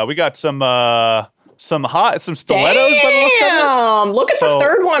what do we got? We got some stilettos by the looks of it. Damn! Look at the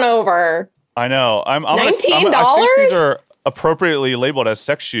third one over. I know. I'm $19. I think these are appropriately labeled as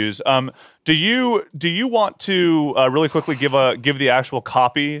sex shoes. Do you want to really quickly give the actual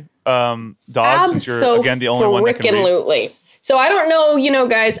copy, Dog, since you're again the only one that can read? Absolutely. So I don't know, you know,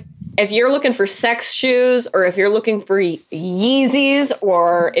 guys, if you're looking for sex shoes, or if you're looking for Yeezys,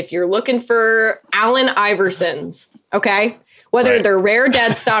 or if you're looking for Allen Iversons, okay? Whether they're rare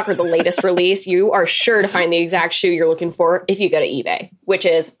dead stock or the latest release, you are sure to find the exact shoe you're looking for if you go to eBay, which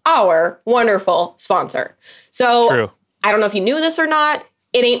is our wonderful sponsor. So True. I don't know if you knew this or not.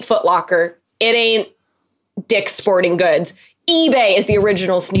 It ain't Foot Locker. It ain't Dick's Sporting Goods. eBay is the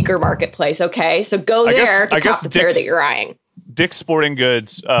original sneaker marketplace, okay? So go there to cop the pair that you're eyeing. Dick's Sporting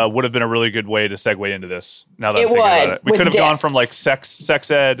Goods would have been a really good way to segue into this. Now that I'm thinking about it, we could have gone from like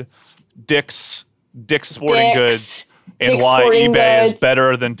sex ed, Dick's Sporting Goods, and why eBay is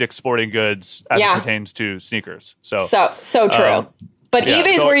better than Dick's Sporting Goods as it pertains to sneakers. So true. But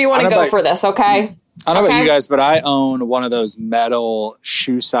eBay's where you want to go for this, okay? I don't know about you guys, but I own one of those metal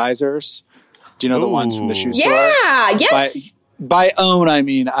shoe sizers. Do you know the ones from the shoe store? Yeah, yes. By own, I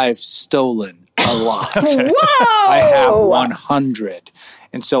mean I've stolen a lot. Whoa! I have 100.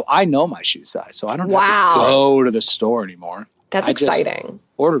 And so I know my shoe size, so I don't have to go to the store anymore. That's exciting. Just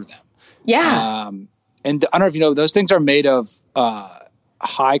order them. Yeah. And I don't know if you know, those things are made of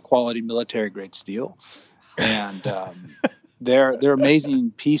high quality military grade steel. And they're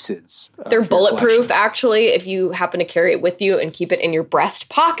amazing pieces. They're bulletproof, actually. If you happen to carry it with you and keep it in your breast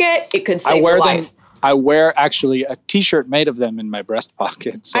pocket, it could save your life. I wear actually a t-shirt made of them in my breast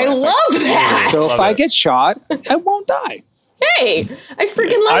pocket. So I love that. So if I get shot, I won't die. Hey, I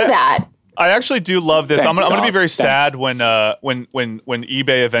freaking love that. I actually do love this. I'm going to be very sad when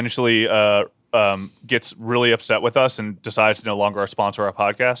eBay eventually gets really upset with us and decides to no longer sponsor our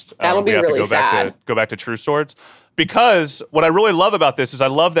podcast. That'll be really sad. Go back to True Swords. Because what I really love about this is I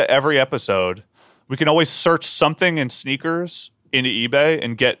love that every episode we can always search something in sneakers into eBay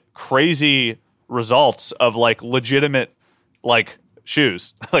and get crazy results of like legitimate like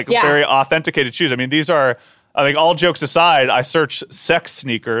shoes, like very authenticated shoes. I mean, these are, I think, all jokes aside, I search sex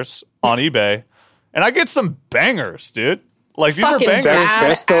sneakers on eBay and I get some bangers, dude. Like these fucking are bangers.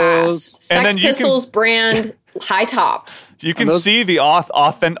 Sex Pistols. Sex Pistols brand high tops. You can see the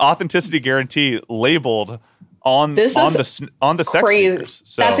authenticity guarantee labeled on the sex sneakers.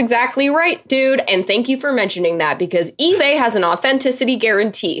 So. That's exactly right, dude. And thank you for mentioning that, because eBay has an authenticity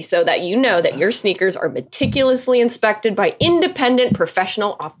guarantee so that you know that your sneakers are meticulously inspected by independent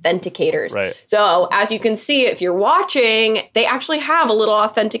professional authenticators. Right. So as you can see, if you're watching, they actually have a little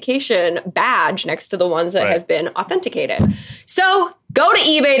authentication badge next to the ones that have been authenticated. So go to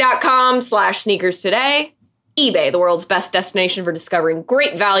ebay.com/sneakers today. eBay, the world's best destination for discovering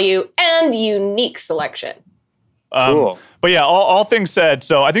great value and unique selection. Cool. But yeah, all things said.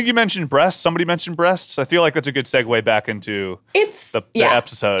 So I think you mentioned breasts. Somebody mentioned breasts. I feel like that's a good segue back into the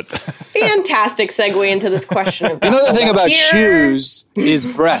episode. Fantastic segue into this question. You know, the thing about shoes is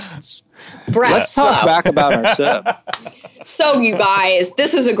breasts. Let's talk back about our setup. So you guys,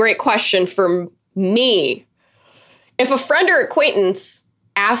 this is a great question for me. If a friend or acquaintance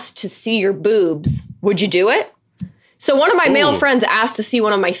asked to see your boobs, would you do it? So one of my male friends asked to see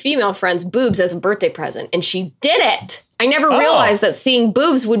one of my female friends' boobs as a birthday present, and she did it. I never realized that seeing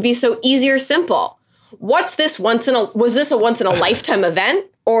boobs would be so easy or simple. Was this a once in a lifetime event,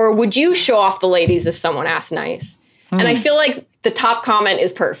 or would you show off the ladies if someone asked nice? And I feel like the top comment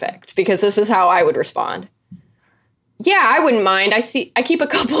is perfect because this is how I would respond. Yeah, I wouldn't mind. I keep a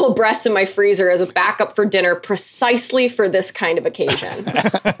couple of breasts in my freezer as a backup for dinner precisely for this kind of occasion.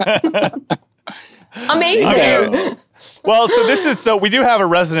 Amazing. Okay. Well, so we do have a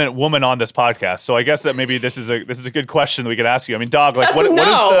resident woman on this podcast, so I guess that maybe this is a good question that we could ask you. I mean, Dog, like what is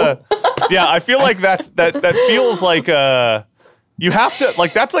the? Yeah, I feel like that feels like you have to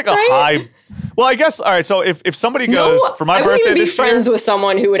like that's like a high. Well, I guess all right. So if somebody goes for my birthday, I wouldn't even be friends with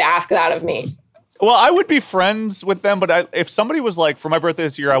someone who would ask that of me. Well, I would be friends with them, but if somebody was like, for my birthday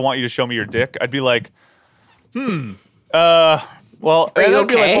this year, I want you to show me your dick, I'd be like, well, are you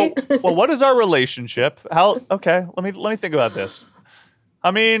okay? Like, well, what is our relationship? Okay, let me think about this. I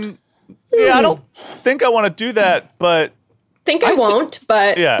mean, yeah, I don't think I want to do that, but I won't.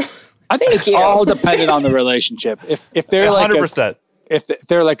 But yeah, I think it's all dependent on the relationship. If they're like 100%. If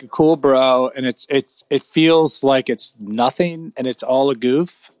they're like a cool bro and it feels like it's nothing and it's all a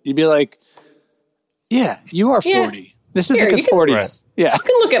goof, you'd be like, yeah, you are 40. Yeah. This is a good 40. Right. Yeah. You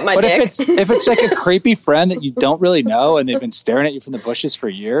can look at my dick. But if it's like a creepy friend that you don't really know and they've been staring at you from the bushes for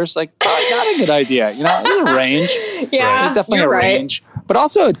years, like, probably not a good idea. You know, there's a range. Yeah, there's definitely a range. But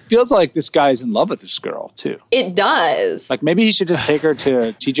also, it feels like this guy's in love with this girl, too. It does. Like, maybe he should just take her to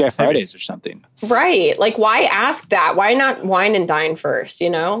TGI Fridays or something. Right. Like, why ask that? Why not wine and dine first, you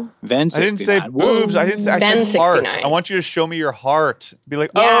know? Then 69. I didn't say boobs. I didn't say then heart. 69. I want you to show me your heart. Be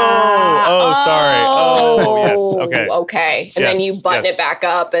like, yeah. sorry. Oh, yes. Okay. Okay. And then you button it back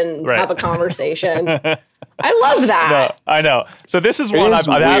up and have a conversation. I love that. No, I know. So this is one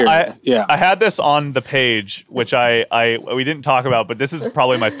I had this on the page, which we didn't talk about, but this is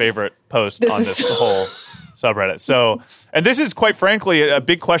probably my favorite post on this whole subreddit. So, and this is quite frankly a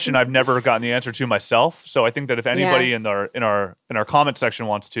big question I've never gotten the answer to myself. So I think that if anybody in our comment section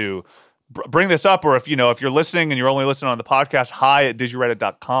wants to bring this up, or if you're listening and you're only listening on the podcast,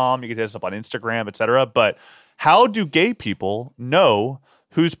 hi@didyourreddit.com. You can hit us up on Instagram, etc. But how do gay people know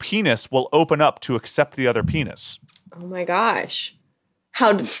whose penis will open up to accept the other penis? Oh my gosh.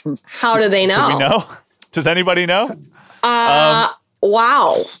 How do they know? Do we know? Does anybody know?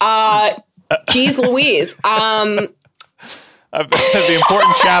 Wow. Geez Louise. The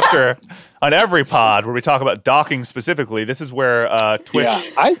important chapter on every pod where we talk about docking specifically. This is where Twitch. Yeah,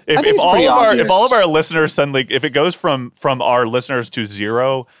 I think it's pretty obvious. If all of our listeners suddenly, if it goes from our listeners to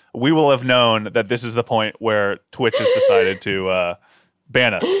 0, we will have known that this is the point where Twitch has decided to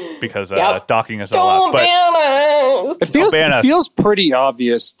ban us because docking is not allowed. Ban us. It feels pretty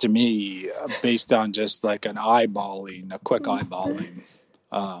obvious to me based on just like a quick eyeballing.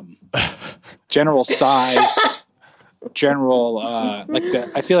 General size,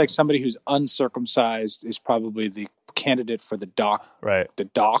 I feel like somebody who's uncircumcised is probably the candidate for the doc. Right. The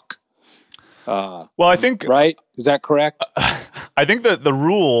doc. Well, I think right. Is that correct? I think that the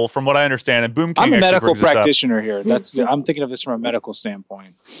rule, from what I understand, and Boom King, I'm a medical practitioner here. I'm thinking of this from a medical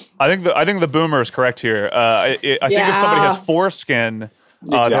standpoint. I think the boomer is correct here. I think if somebody has foreskin,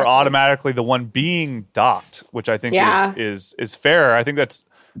 they're automatically the one being docked, which I think is fair. I think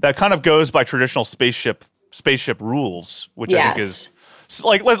that kind of goes by traditional spaceship rules, which I think is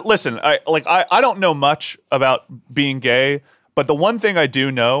like. Listen, I don't know much about being gay, but the one thing I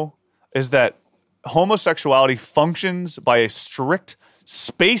do know is that homosexuality functions by a strict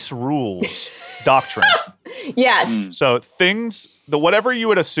space rules doctrine. Yes. So whatever you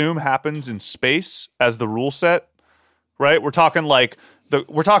would assume happens in space as the rule set, right? We're talking like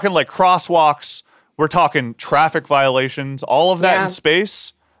crosswalks, we're talking traffic violations, all of that in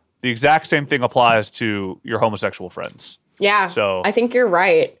space. The exact same thing applies to your homosexual friends. Yeah. So I think you're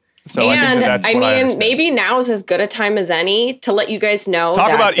right. So I mean, maybe now is as good a time as any to let you guys know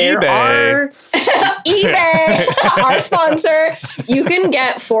that there are eBay, our sponsor. You can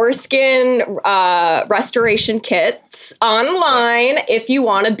get foreskin restoration kits online if you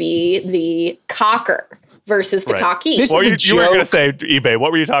want to be the cocker versus the cocky. You were going to say eBay.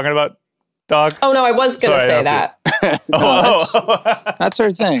 What were you talking about, Dog? Oh no, I was going to say that. That's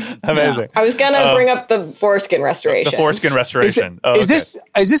her thing. Amazing. I was going to bring up the foreskin restoration. The foreskin restoration. Is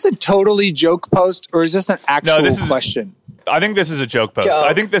this a totally joke post or is this an actual question? I think this is a joke post.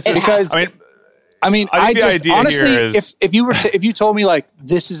 I think this is because I just honestly, if you told me like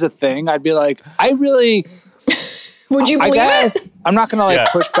this is a thing, I'd be like, I really Would you believe it? I'm not going to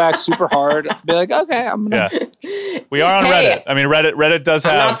push back super hard. Be like, okay, I'm going to. Yeah. We are on Reddit. I mean, Reddit does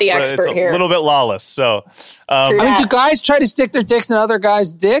have. I'm not the expert it's here. a little bit lawless. So, I mean, do guys try to stick their dicks in other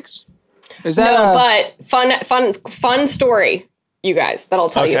guys' dicks? Is that but fun story, you guys, that I'll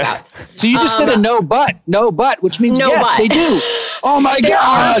tell you about. So you just said a no but, which means yes, they do. Oh my God. There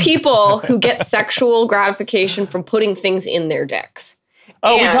are people who get sexual gratification from putting things in their dicks.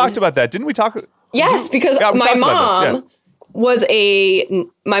 Oh, we talked about that. Didn't we talk? Yes, because my mom was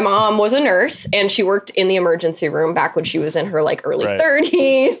a nurse, and she worked in the emergency room back when she was in her early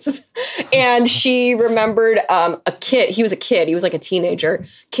 30s. And she remembered a kid. He was like a teenager,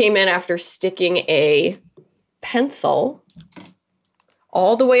 came in after sticking a pencil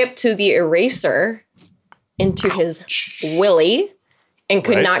all the way up to the eraser into his willy and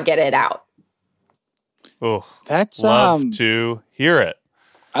could not get it out. Oh, that's love to hear it.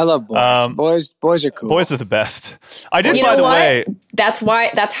 I love boys. Boys are cool. Boys are the best. I did, by the way.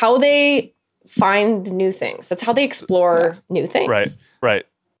 That's how they find new things. That's how they explore new things. Right.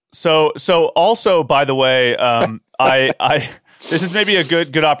 So also, by the way, this is maybe a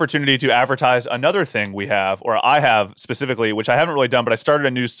good opportunity to advertise another thing we have, or I have specifically, which I haven't really done, but I started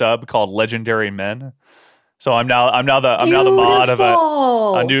a new sub called Legendary Men. So I'm now the mod of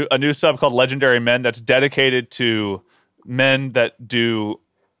a new sub called Legendary Men that's dedicated to men that do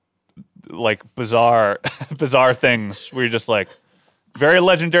bizarre things. We're just very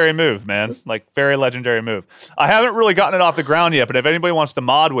legendary move, man. Very legendary move. I haven't really gotten it off the ground yet, but if anybody wants to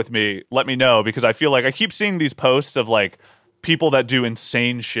mod with me, let me know, because I feel like I keep seeing these posts of people that do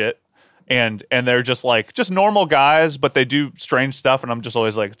insane shit, and they're just normal guys, but they do strange stuff, and I'm just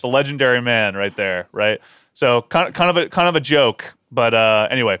always it's a legendary man right there, right? So kind of a joke, but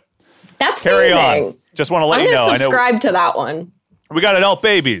anyway, that's carry amazing. on. Just want to let you know. I'm gonna subscribe to that one. We got adult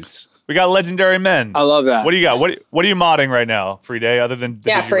babies. We got legendary men. I love that. What do you got? What are you modding right now, Freeday, other than the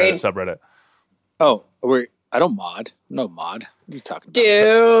Reddit subreddit? Oh, I don't mod. No mod. What are you talking about?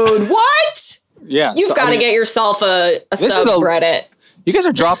 Dude, what? Yeah. You've got to get yourself a subreddit. You guys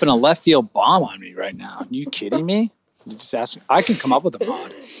are dropping a left field bomb on me right now. Are you kidding me? You're just asking. I can come up with a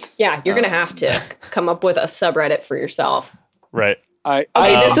mod. Yeah, you're going to have to come up with a subreddit for yourself. Right.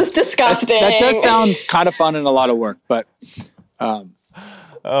 This is disgusting. That does sound kind of fun and a lot of work, but...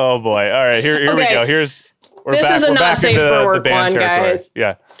 oh boy! All right, here we go. This is a not safe for work one, guys.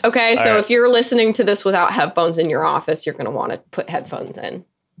 Yeah. Okay, so if you're listening to this without headphones in your office, you're going to want to put headphones in.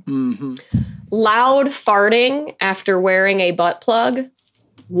 Mm-hmm. Loud farting after wearing a butt plug.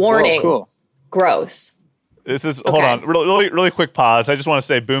 Warning. Whoa, cool. Gross. This is hold on, really quick pause. I just want to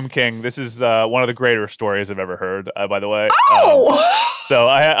say, Boom King, this is one of the greater stories I've ever heard. By the way, so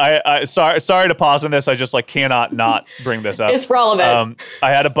I sorry to pause on this. I just cannot not bring this up. It's relevant.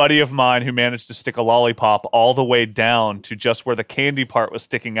 I had a buddy of mine who managed to stick a lollipop all the way down to just where the candy part was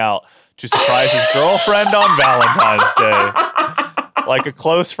sticking out to surprise his girlfriend on Valentine's Day, like a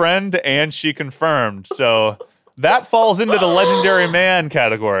close friend, and she confirmed. So. That falls into the legendary man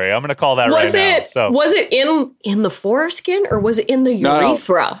category. I'm going to call that right now. So, was it in the foreskin or was it in the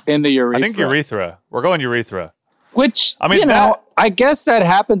urethra? No, in the urethra. I think urethra. We're going urethra. Which, I mean, I guess that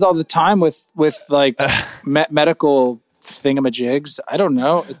happens all the time with medical thingamajigs. I don't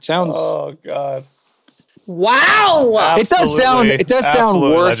know. It sounds. Oh God! Wow! It does sound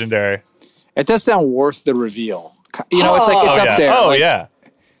worth legendary. It does sound worth the reveal. It's up there. Oh yeah.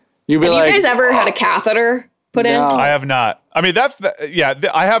 You'd be Have you guys ever had a catheter put in? I have not. I mean,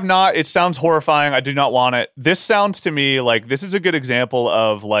 I have not. It sounds horrifying. I do not want it. This sounds to me like this is a good example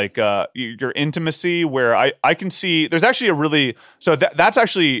of your intimacy, where I can see there's actually that's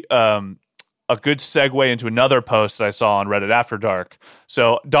actually a good segue into another post that I saw on Reddit After Dark.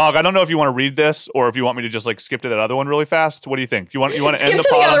 So, Dog, I don't know if you want to read this or if you want me to just skip to that other one really fast. What do you think? You want to end the skip to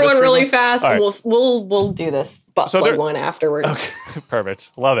the other one really fast? Right. We'll do this butt plug one afterwards. Okay,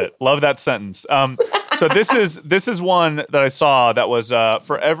 perfect. Love it. Love that sentence. So this is one that I saw that was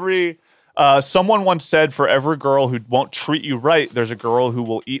for every. Someone once said, for every girl who won't treat you right, there's a girl who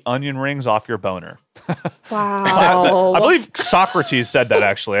will eat onion rings off your boner. Wow. I believe Socrates said that,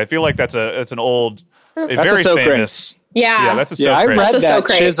 actually. I feel like that's an old, very famous. Yeah, that's a Socrates. Yeah, I read that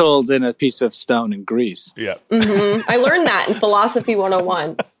Socrates. Chiseled in a piece of stone in Greece. Yeah. Mm-hmm. I learned that in Philosophy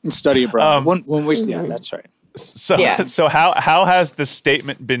 101. Study abroad. Yeah, that's right. So how has this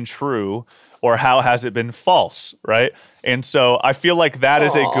statement been true, or how has it been false, right? And so I feel like that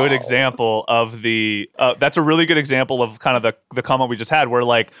is a good example of that's a really good example of kind of the comment we just had,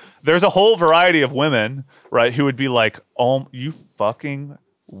 where there's a whole variety of women, right, who would be like, oh, you fucking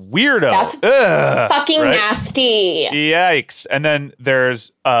weirdo. That's fucking nasty. Yikes. And then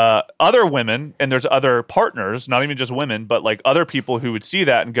there's other women and there's other partners, not even just women, but like other people who would see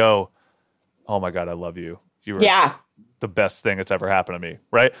that and go, oh my God, I love you. You were the best thing that's ever happened to me.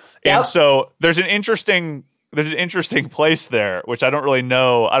 Right. Yep. And so there's an interesting place there, which I don't really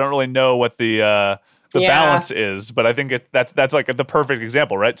know. I don't really know what the balance is, but I think that's like the perfect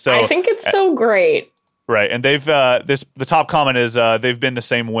example. Right. So I think it's so great. Right, and they've the top comment is they've been the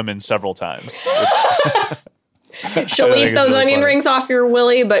same women several times. She'll eat those onion rings off your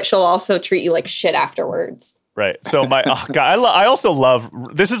willy, but she'll also treat you like shit afterwards. Right. So God, I also love,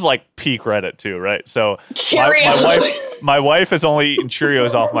 this is like peak Reddit too, right? So my wife has only eaten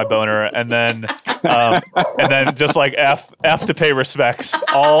Cheerios off my boner, and then just like F to pay respects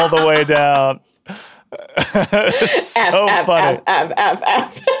all the way down. So funny.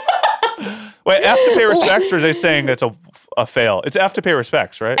 F. Wait, F to pay respects, or are they saying that's a fail? It's F to pay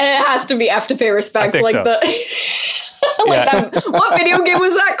respects, right? And it has to be F to pay respects. Like so. What video game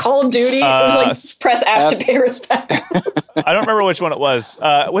was that? Call of Duty? It was like press F to pay respects. I don't remember which one it was.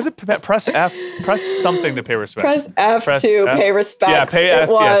 Was it press F? Press something to pay respects. Press F to pay respects. Yeah, pay F.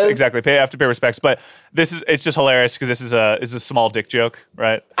 Yes, exactly. Pay F to pay respects. But it's just hilarious because this is a small dick joke,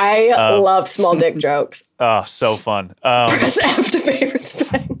 right? I love small dick jokes. Oh, so fun. Press F to pay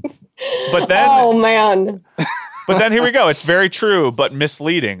respects. But then, oh man. But then here we go. It's very true, but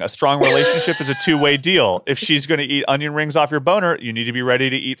misleading. A strong relationship is a two-way deal. If she's going to eat onion rings off your boner, you need to be ready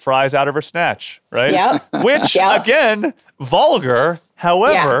to eat fries out of her snatch, right? Yep. Which, again, vulgar,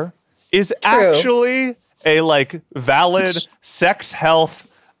 however, is actually a like valid sex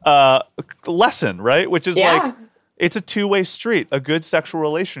health lesson, right? Which is like, it's a two-way street. A good sexual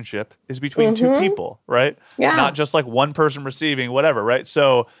relationship is between two people, right? Yeah. Not just like one person receiving whatever, right?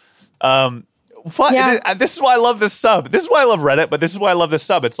 So, this is why I love this sub. This is why I love Reddit, but this is why I love this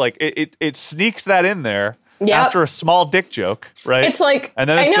sub. It's like it sneaks that in there after a small dick joke, right? It's like, and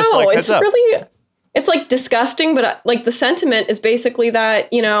then it's just like, it's really, it's like disgusting, but like the sentiment is basically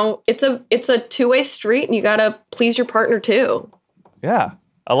that, you know, it's a two-way street and you gotta please your partner too. Yeah,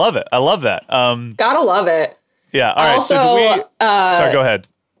 I love it. I love that. Gotta love it. Yeah. All right. Also, so do we? Sorry, go ahead.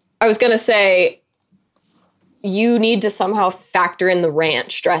 I was gonna say, you need to somehow factor in the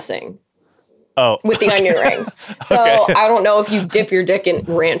ranch dressing. Oh, with the onion rings. So I don't know if you dip your dick in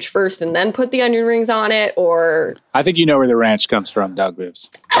ranch first and then put the onion rings on it, or I think you know where the ranch comes from, Doug Moves.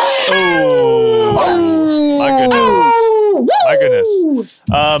 Oh, my goodness. My goodness.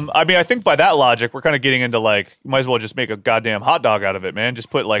 I mean, I think by that logic, we're kind of getting into like, you might as well just make a goddamn hot dog out of it, man. Just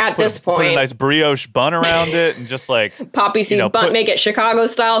put like put a nice brioche bun around it and just like poppy seed bun, make it Chicago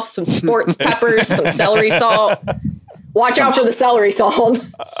style, some sports peppers, some celery salt. Watch out for the celery salt.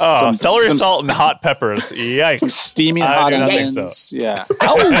 Celery salt and hot peppers. Yikes. Some steaming hot onions. So. Yeah.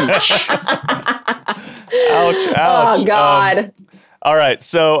 Ouch. Ouch. Oh, God. All right.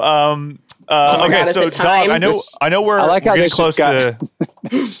 So, okay. So, Dog, I know we're getting close to.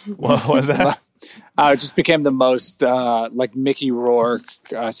 What was that? It just became the most like Mickey Rourke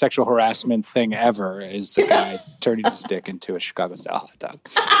sexual harassment thing ever. Is a guy turning his dick into a Chicago style hot dog.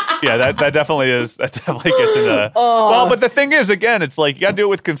 Yeah, that definitely is. That definitely gets into. Well, but the thing is, again, it's like you got to do it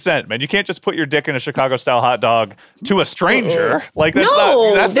with consent, man. You can't just put your dick in a Chicago style hot dog to a stranger. Like that's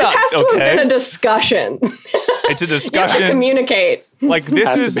this has to have been a discussion. It's a discussion. Communicate. Like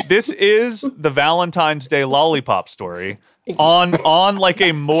this is the Valentine's Day lollipop story. On like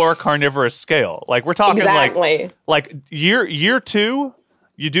a more carnivorous scale. Like we're talking like year 2,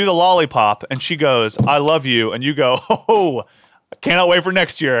 you do the lollipop and she goes, I love you. And you go, oh, I cannot wait for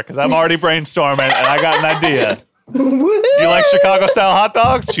next year because I'm already brainstorming and I got an idea. You like Chicago style hot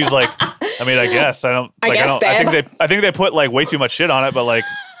dogs? She's like, I mean, I guess. I think they put like way too much shit on it, but like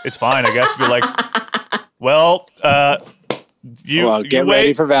it's fine, I guess. Be like, well, get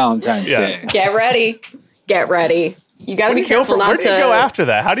ready for Valentine's Day. Get ready. You got to be careful not to. Where do you go after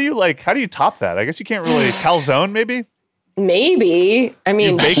that? How do you top that? I guess you can't really calzone, maybe. Maybe. I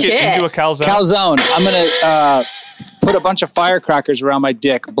mean, you bake it into a calzone. Calzone. I'm gonna put a bunch of firecrackers around my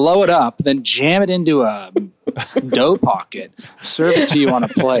dick, blow it up, then jam it into a dough pocket, serve it to you on a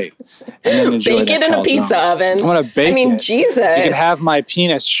plate, and then enjoy bake it in a pizza oven. I'm gonna bake it. I mean, Jesus. You can have my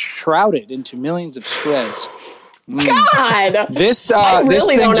penis shrouded into millions of shreds. God, this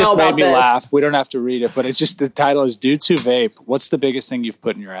thing just made me laugh. We don't have to read it, but it's just the title is "Dudes Who Vape." What's the biggest thing you've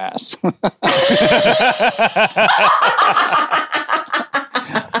put in your ass? God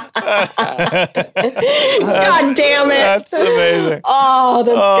damn it! That's amazing. Oh,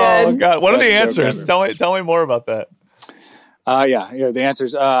 that's good. God, what are the answers? Tell me more about that. The answer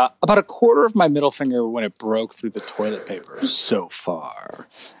is about a quarter of my middle finger when it broke through the toilet paper so far.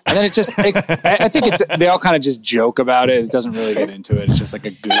 And then I think they all kind of just joke about it. It doesn't really get into it. It's just like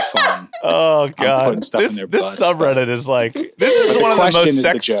a goof on. Oh, God. Putting stuff in their butts, subreddit is like, this is one of the most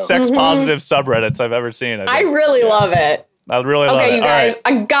sex positive subreddits I've ever seen. I really love it. I really love it. Okay, you guys, right.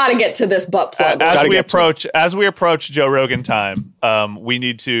 I gotta get to this butt plug. As we approach Joe Rogan time, we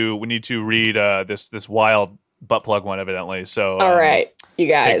need to read this wild butt plug one, evidently. So all right, you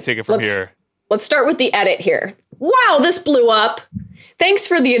guys, take it from here. Let's start with the edit here. Wow, this blew up. Thanks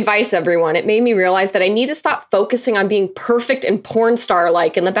for the advice, everyone. It made me realize that I need to stop focusing on being perfect and porn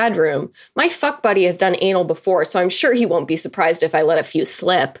star-like in the bedroom. My fuck buddy has done anal before, so I'm sure he won't be surprised if I let a few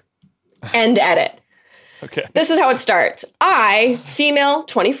slip. End edit. Okay. This is how it starts. I, female,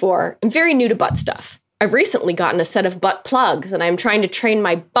 24, am very new to butt stuff. I've recently gotten a set of butt plugs, and I'm trying to train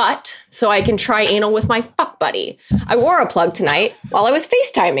my butt so I can try anal with my fuck buddy. I wore a plug tonight while I was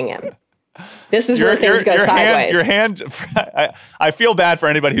FaceTiming him. This is where things go sideways. I feel bad for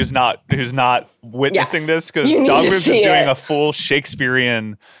anybody who's not witnessing this, because Dogwoods is doing a full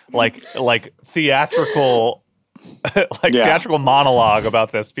Shakespearean, like theatrical, theatrical monologue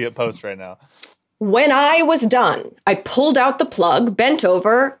about this post right now. When I was done, I pulled out the plug, bent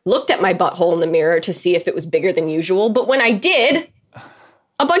over, looked at my butthole in the mirror to see if it was bigger than usual. But when I did,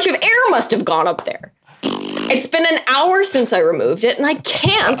 a bunch of air must have gone up there. It's been an hour since I removed it, and I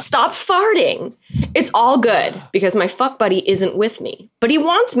can't stop farting. It's all good because my fuck buddy isn't with me, but he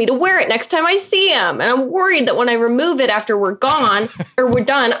wants me to wear it next time I see him. And I'm worried that when I remove it after we're gone or we're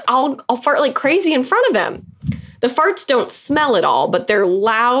done, I'll fart like crazy in front of him. The farts don't smell at all, but they're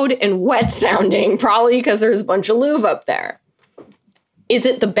loud and wet sounding, probably because there's a bunch of lube up there. Is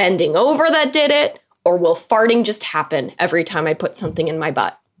it the bending over that did it, or will farting just happen every time I put something in my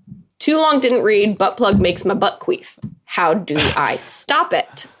butt? Too long didn't read. Butt plug makes my butt queef. How do I stop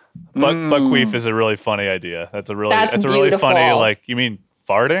it? Butt queef is a really funny idea. That's a really beautiful. Funny, like, you mean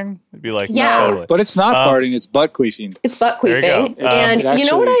farting? It'd be like, yeah. No, totally. But it's not farting, it's butt queafing. It's butt queefing. You and you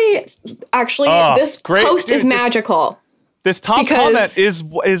know what this post is magical. This top comment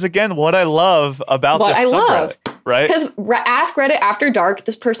is again what I love about this subreddit, right? Because Ask Reddit After Dark,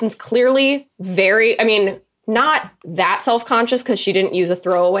 this person's clearly not that self-conscious because she didn't use a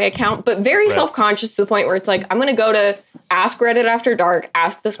throwaway account, but very self-conscious to the point where it's like, I'm going to go to Ask Reddit After Dark,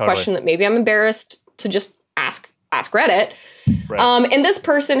 ask this question that maybe I'm embarrassed to just ask Reddit. Right. And this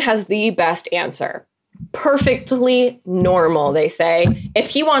person has the best answer. Perfectly normal, they say.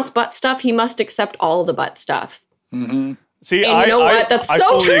 If he wants butt stuff, he must accept all the butt stuff. Mm-hmm. See, and you know what? That's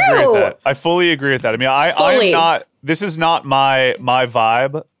so true. I fully agree with that. I mean, I am not. This is not my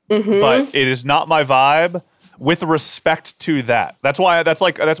vibe, but it is not my vibe. With respect to that, that's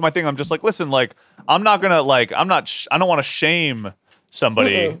my thing. I'm just like, listen, like, I'm not gonna like, I don't want to shame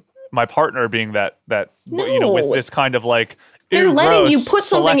somebody, my partner being that with this kind of like. They're letting you put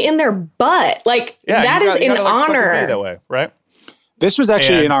something in their butt. Like, that is an honor. That way, right? This was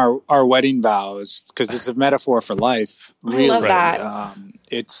actually in our wedding vows, because it's a metaphor for life. Really. I love that.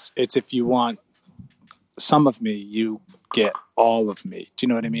 It's if you want some of me, you get all of me. Do you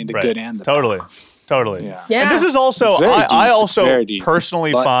know what I mean? The good and the bad. Totally. Yeah. And this is also, I also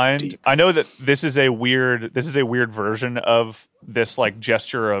personally find, deep. I know that this is a weird version of this like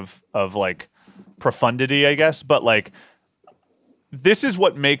gesture of like profundity, I guess, but like, this is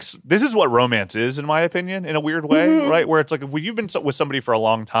what romance is, in my opinion, in a weird way, right? Where it's like, if you've been with somebody for a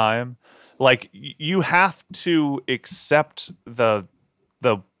long time, like, you have to accept the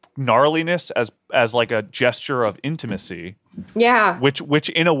gnarliness as like a gesture of intimacy. Yeah. Which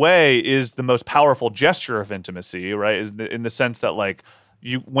in a way is the most powerful gesture of intimacy, right? Is in the sense that like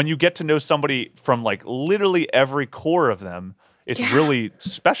when you get to know somebody from like literally every core of them, it's really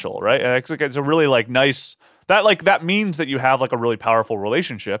special, right? And it's a really like nice. That means that you have like a really powerful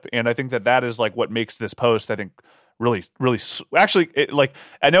relationship, and I think that is like what makes this post, I think, really, really actually. Like,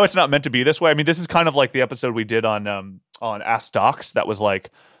 I know it's not meant to be this way. I mean, this is kind of like the episode we did on Ask Docs. That was like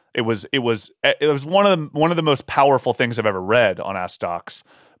it was one of the most powerful things I've ever read on Ask Docs,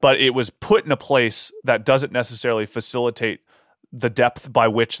 but it was put in a place that doesn't necessarily facilitate the depth by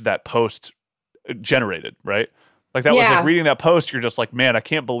which that post generated, right? Like that was like reading that post. You're just like, man, I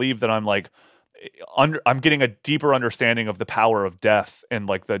can't believe that I'm like. I'm getting a deeper understanding of the power of death and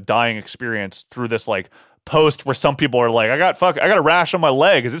like the dying experience through this like post where some people are like, I got a rash on my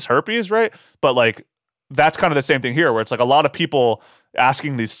leg. Is this herpes? Right. But like, that's kind of the same thing here where it's like a lot of people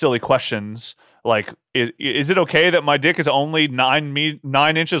asking these silly questions. Like, is it okay that my dick is only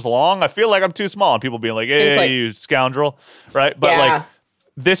 9 inches long? I feel like I'm too small. And people being like, hey, you scoundrel. Right. But like,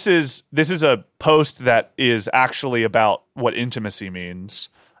 this is a post that is actually about what intimacy means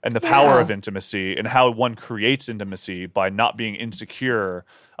and the power of intimacy and how one creates intimacy by not being insecure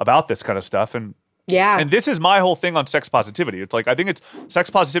about this kind of stuff. And this is my whole thing on sex positivity. It's like, I think sex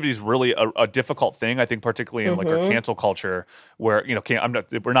positivity is really a difficult thing. I think particularly in like our cancel culture where,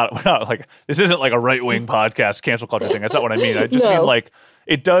 we're not like, this isn't like a right wing podcast cancel culture thing. That's not what I mean. I just mean like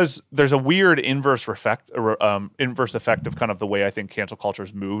there's a weird inverse effect of kind of the way I think cancel culture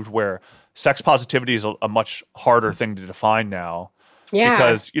has moved, where sex positivity is a much harder thing to define now. Yeah.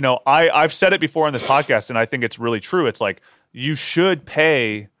 Because, I've said it before in this podcast, and I think it's really true. It's like, you should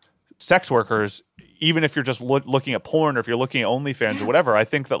pay sex workers, even if you're just looking at porn or if you're looking at OnlyFans or whatever. I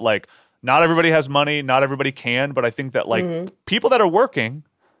think that like not everybody has money, not everybody can, but I think that like people that are working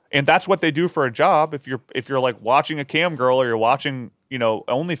and that's what they do for a job. If you're like watching a cam girl or you're watching,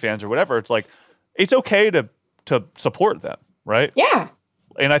 OnlyFans or whatever, it's like, it's okay to support them. Right. Yeah.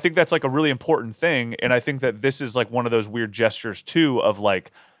 And I think that's like a really important thing. And I think that this is like one of those weird gestures too of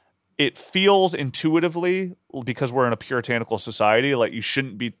like, it feels intuitively, because we're in a puritanical society, like you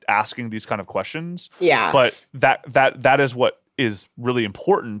shouldn't be asking these kind of questions. Yeah. But that is what is really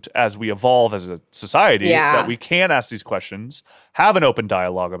important as we evolve as a society, that we can ask these questions, have an open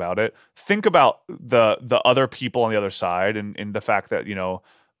dialogue about it, think about the other people on the other side and the fact that,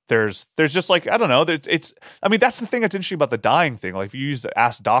 there's just like, I don't know, that's the thing that's interesting about the dying thing. Like if you use the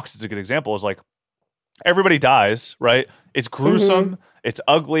Ask Docs as a good example, is like everybody dies, right? It's gruesome, it's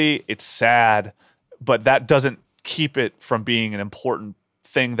ugly, it's sad, but that doesn't keep it from being an important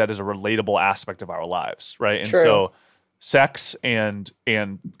thing that is a relatable aspect of our lives, right? And so sex and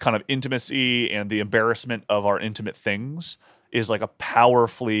kind of intimacy and the embarrassment of our intimate things is like a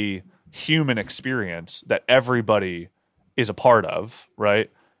powerfully human experience that everybody is a part of,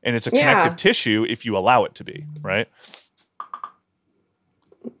 right? And it's a connective tissue if you allow it to be, right?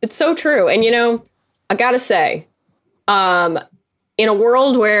 It's so true. And, I gotta say, in a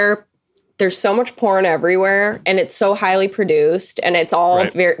world where there's so much porn everywhere and it's so highly produced and it's all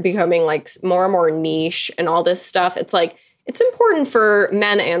becoming like more and more niche and all this stuff, it's like, it's important for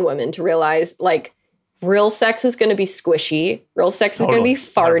men and women to realize like real sex is going to be squishy. Real sex is going to be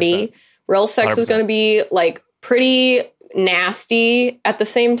farty. 100%. Real sex 100%. Is going to be like pretty nasty at the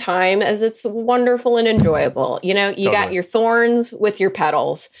same time as it's wonderful and enjoyable. You got your thorns with your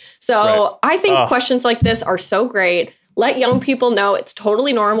petals. So I think questions like this are so great. Let young people know it's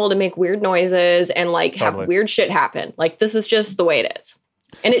totally normal to make weird noises and like have weird shit happen. Like this is just the way it is.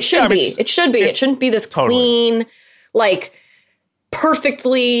 And it should be. It should be. It shouldn't be this clean, like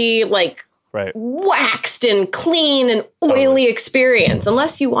perfectly like waxed and clean and oily experience,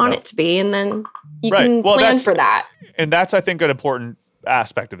 unless you want it to be. And then you can plan for that. And that's, I think, an important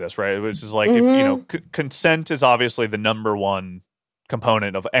aspect of this, right? Which is like, if, consent is obviously the number one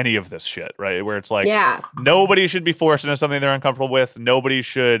component of any of this shit, right? Where it's like, nobody should be forced into something they're uncomfortable with. Nobody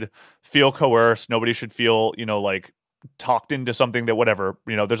should feel coerced. Nobody should feel, like talked into something that whatever,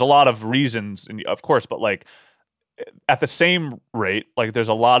 there's a lot of reasons, and of course, but like at the same rate, like there's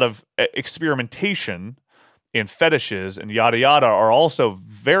a lot of experimentation and fetishes and yada yada are also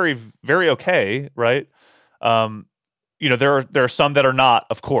very, very okay, right? There are some that are not,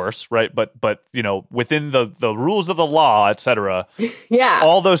 of course, right? But within the rules of the law, et cetera,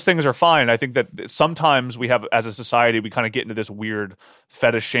 all those things are fine. I think that sometimes we have, as a society, we kind of get into this weird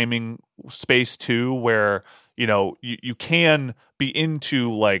fetish shaming space too, where you can be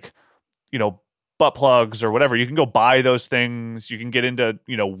into like butt plugs or whatever. You can go buy those things. You can get into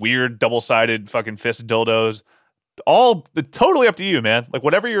weird double-sided fucking fist dildos. All totally up to you, man. Like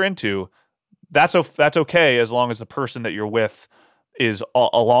whatever you're into. That's okay as long as the person that you're with is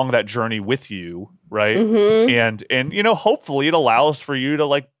along that journey with you, right? And hopefully it allows for you to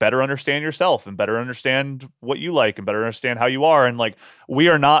like better understand yourself and better understand what you like and better understand how you are. And like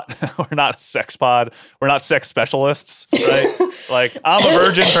we're not a sex pod, we're not sex specialists, right? Like I'm a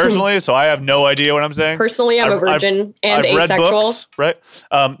virgin personally, so I have no idea what I'm saying. Personally, I'm a virgin and I've asexual. Read books, right?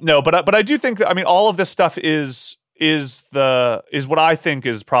 No, but I do think that all of this stuff is what I think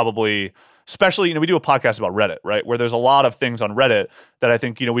is probably. Especially, we do a podcast about Reddit, right? Where there's a lot of things on Reddit that I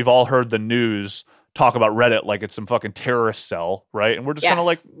think, we've all heard the news talk about Reddit like it's some fucking terrorist cell, right? And we're just kind of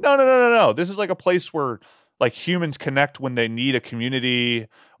like, no. This is like a place where like humans connect when they need a community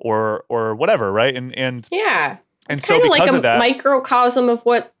or whatever, right? And it's kind of like a microcosm of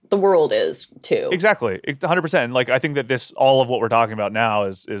what the world is too. Exactly. 100%. Like I think that all of what we're talking about now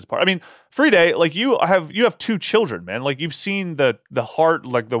is part. I mean, Frida, like you have 2 children, man. Like you've seen the heart,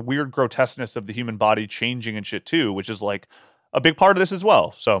 like the weird grotesqueness of the human body changing and shit too, which is like a big part of this as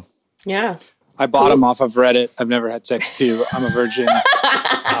well. So yeah. I bought them off of Reddit. I've never had sex too. I'm a virgin.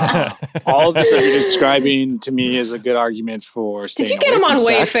 All of this that you're describing to me is a good argument for staying Did you get away him on from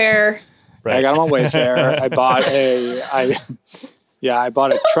sex. Wayfair? Right. I got him on Wayfair. I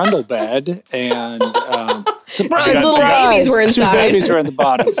bought a trundle bed, and surprise, little babies were inside. 2 babies were in the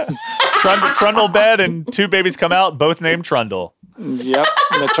bottom. Trundle bed and 2 babies come out, both named Trundle. Yep,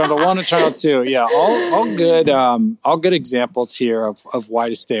 the Trundle 1 and Trundle 2. Yeah, all good examples here of why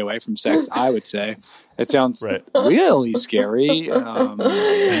to stay away from sex. I would say it sounds really scary. I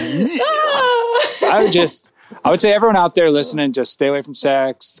would say everyone out there listening, just stay away from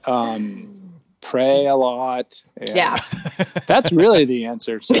sex. Pray a lot. Yeah. That's really the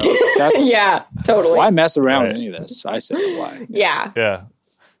answer. So that's totally. Why mess around with any of this? I said why. Yeah. Yeah.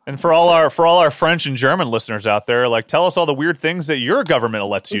 And for all our French and German listeners out there, like, tell us all the weird things that your government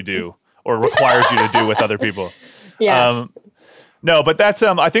lets you do or requires you to do with other people. Yes. No, but that's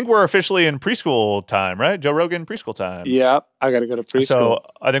I think we're officially in preschool time, right? Joe Rogan preschool time. Yeah, I got to go to preschool. So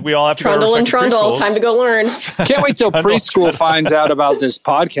I think we all have to Trundle go to and Trundle. Time to go learn. Can't wait till preschool finds out about this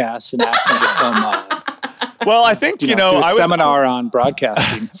podcast and asks me to come. Well, I think do a seminar on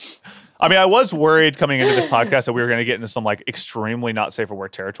broadcasting. I mean, I was worried coming into this podcast that we were going to get into some like extremely not safe for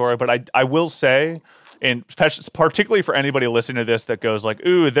work territory, but I will say, and particularly for anybody listening to this that goes like,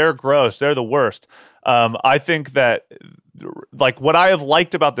 "Ooh, they're gross, they're the worst." I think that like what I have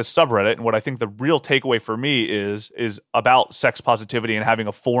liked about this subreddit and what I think the real takeaway for me is about sex positivity and having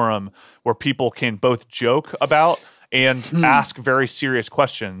a forum where people can both joke about and ask very serious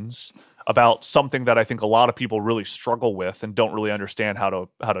questions about something that I think a lot of people really struggle with and don't really understand how to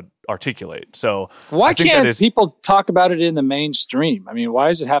articulate. So why can't people talk about it in the mainstream? I mean, why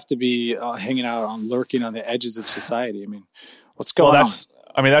does it have to be hanging out lurking on the edges of society? I mean, what's going on?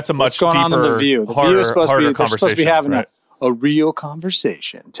 I mean, that's a much what's going deeper, on in The View. The View is supposed to be having a real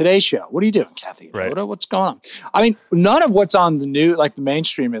conversation. Today's Show. What are you doing, Kathy? Right. What's going on? I mean, none of what's on the news, like the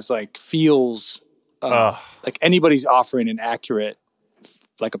mainstream, is like feels like anybody's offering an accurate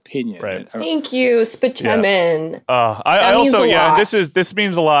like opinion. Right. Thank you, Spachemin. I also this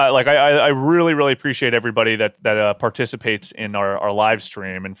means a lot. Like I really, really appreciate everybody that participates in our live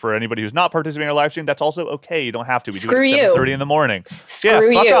stream. And for anybody who's not participating in our live stream, that's also okay. You don't have to. We do it at 7:30 in the morning.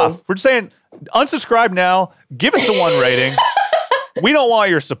 Screw fuck you. off. We're just saying unsubscribe now. Give us a 1 rating. We don't want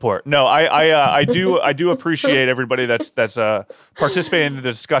your support. No, I do appreciate everybody that's participating in the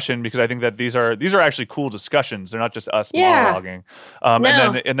discussion, because I think that these are actually cool discussions. They're not just us monologuing.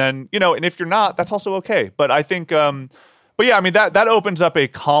 And then and if you're not, that's also okay. But I think but yeah, I mean that opens up a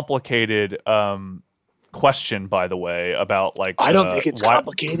complicated question, by the way, about like I don't think it's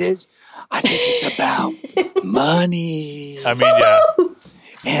complicated. I think it's about money. I mean, yeah.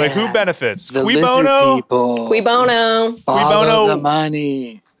 Like, who benefits? The Cui lizard bono? people. Cui bono. Follow the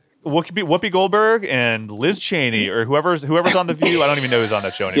money. Whoopi Goldberg and Liz Cheney, or whoever's on The View. I don't even know who's on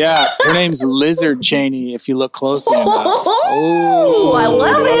that show anymore. Yeah, her name's Lizard Cheney, if you look closely enough. Oh, I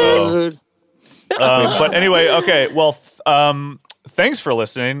love it. But anyway, okay. Well, thanks for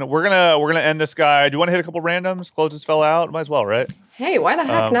listening. We're gonna end this guy. Do you want to hit a couple randoms? Close this fella out. Might as well, right? Hey, why the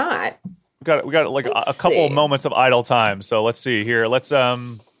heck not? We got like a couple moments of idle time. So let's see here. Let's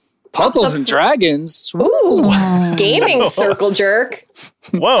Puzzles and Dragons. Ooh, Gaming Circle Jerk.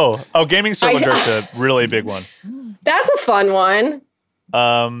 Whoa! Oh, Gaming Circle Jerk's a really big one. That's a fun one.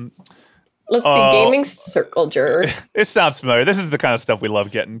 Let's see, Gaming Circle Jerk. It sounds familiar. This is the kind of stuff we love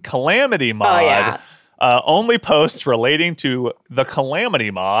getting. Calamity Mod. Only posts relating to the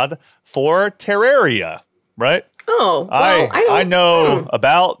Calamity Mod for Terraria. Right? Oh, well, I know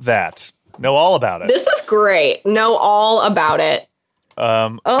about that. Know all about it. This is great. Know all about it.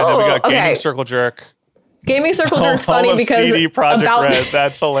 And then we got Gaming Circle Jerk. Gaming Circle Jerk's funny because CD Projekt Red.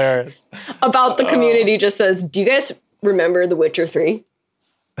 That's hilarious. About the community just says, do you guys remember The Witcher 3?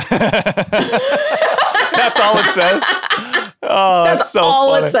 That's all it says. Oh, that's so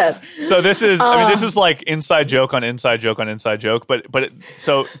all funny. It says. So this is, I mean, this is like inside joke on inside joke on inside joke.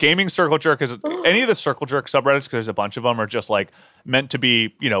 So Gaming Circle Jerk is any of the Circle Jerk subreddits, because there's a bunch of them, are just like meant to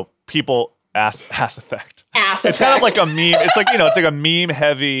be, people ass effect. It's kind of like a meme. It's like, it's like a meme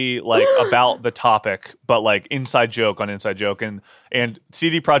heavy, like about the topic, but like inside joke on inside joke. And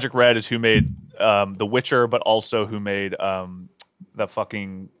CD Projekt Red is who made The Witcher, but also who made the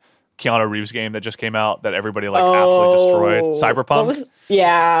fucking Keanu Reeves game that just came out that everybody absolutely destroyed, Cyberpunk.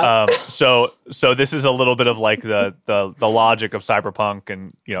 So this is a little bit of like the logic of Cyberpunk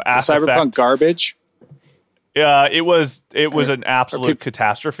and Ass Cyberpunk Effect. Garbage. Yeah, it was an absolute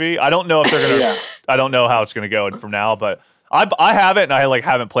catastrophe. I don't know if they're gonna. I don't know how it's gonna go from now, but I have it and I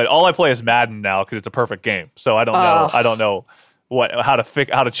haven't played. All I play is Madden now because it's a perfect game. So I don't know. I don't know how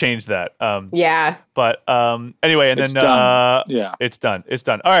to change that. Yeah. But anyway, and It's then done. it's done. It's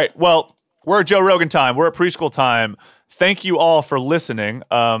done. All right. Well, we're at Joe Rogan time. We're at preschool time. Thank you all for listening.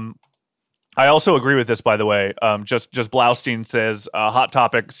 I also agree with this, by the way. Just Blaustein says, hot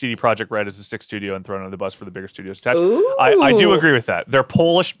topic, CD Projekt Red is the sixth studio and thrown under the bus for the bigger studios attached. I do agree with that. They're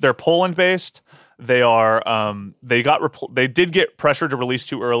Polish. They're Poland-based. They are. They did get pressured to release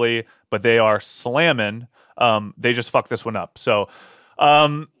too early, but they are slamming. They just fucked this one up. So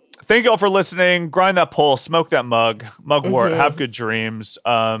thank you all for listening. Grind that pole. Smoke that mugwort. Have good dreams.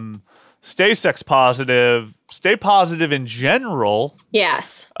 Stay sex positive. Stay positive in general.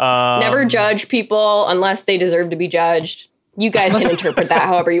 Yes. Never judge people unless they deserve to be judged. You guys can interpret that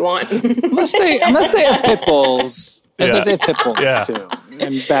however you want. unless they have pit bulls. Yeah. They have pit bulls too.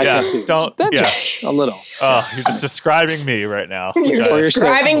 And bad tattoos. Then judge a little. You're just describing me right now. You're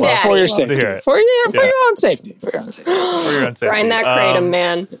describing Daddy. For your safety. For your own safety. For your own safety. Grind that kratom,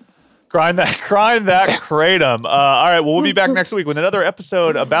 man. Grind that kratom. All right, well, we'll be back next week with another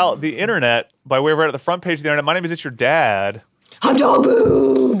episode about the internet by way of right at the front page of the internet. My name is It's Your Dad. I'm Dog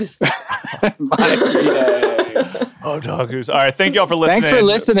Boobs. Oh, Dog Boobs. All right, thank you all for listening. Thanks for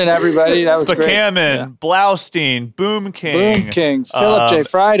listening, everybody. That was great. Spakaman, Blaustein, Boom King, Philip J.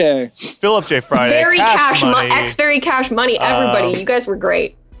 Friday. Very Cash Money. Very Cash Money. Everybody, you guys were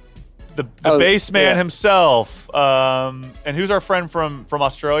great. The bassman himself, and who's our friend from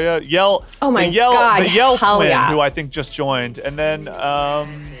Australia? God, the Yell twin, yeah. who I think just joined, and then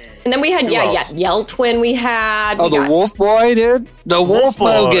we had Yell twin. We had the Wolf Boy, dude. The Wolf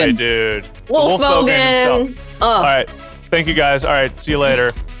Bogan, dude. Wolf Bogan. All right, thank you guys. All right, see you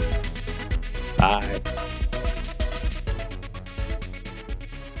later. Bye.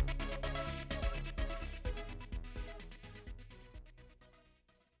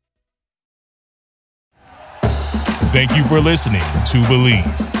 Thank you for listening to Believe.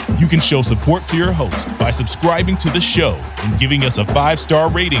 You can show support to your host by subscribing to the show and giving us a 5-star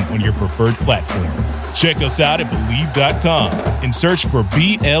rating on your preferred platform. Check us out at Believe.com and search for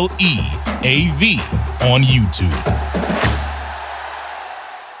BLEAV on YouTube.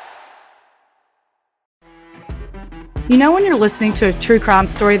 You know when you're listening to a true crime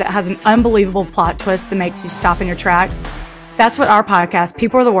story that has an unbelievable plot twist that makes you stop in your tracks? That's what our podcast,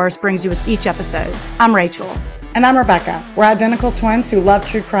 People Are the Worst, brings you with each episode. I'm Rachel. And I'm Rebecca. We're identical twins who love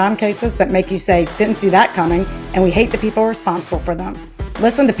true crime cases that make you say, didn't see that coming, and we hate the people responsible for them.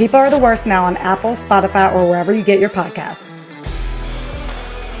 Listen to People Are the Worst now on Apple, Spotify, or wherever you get your podcasts.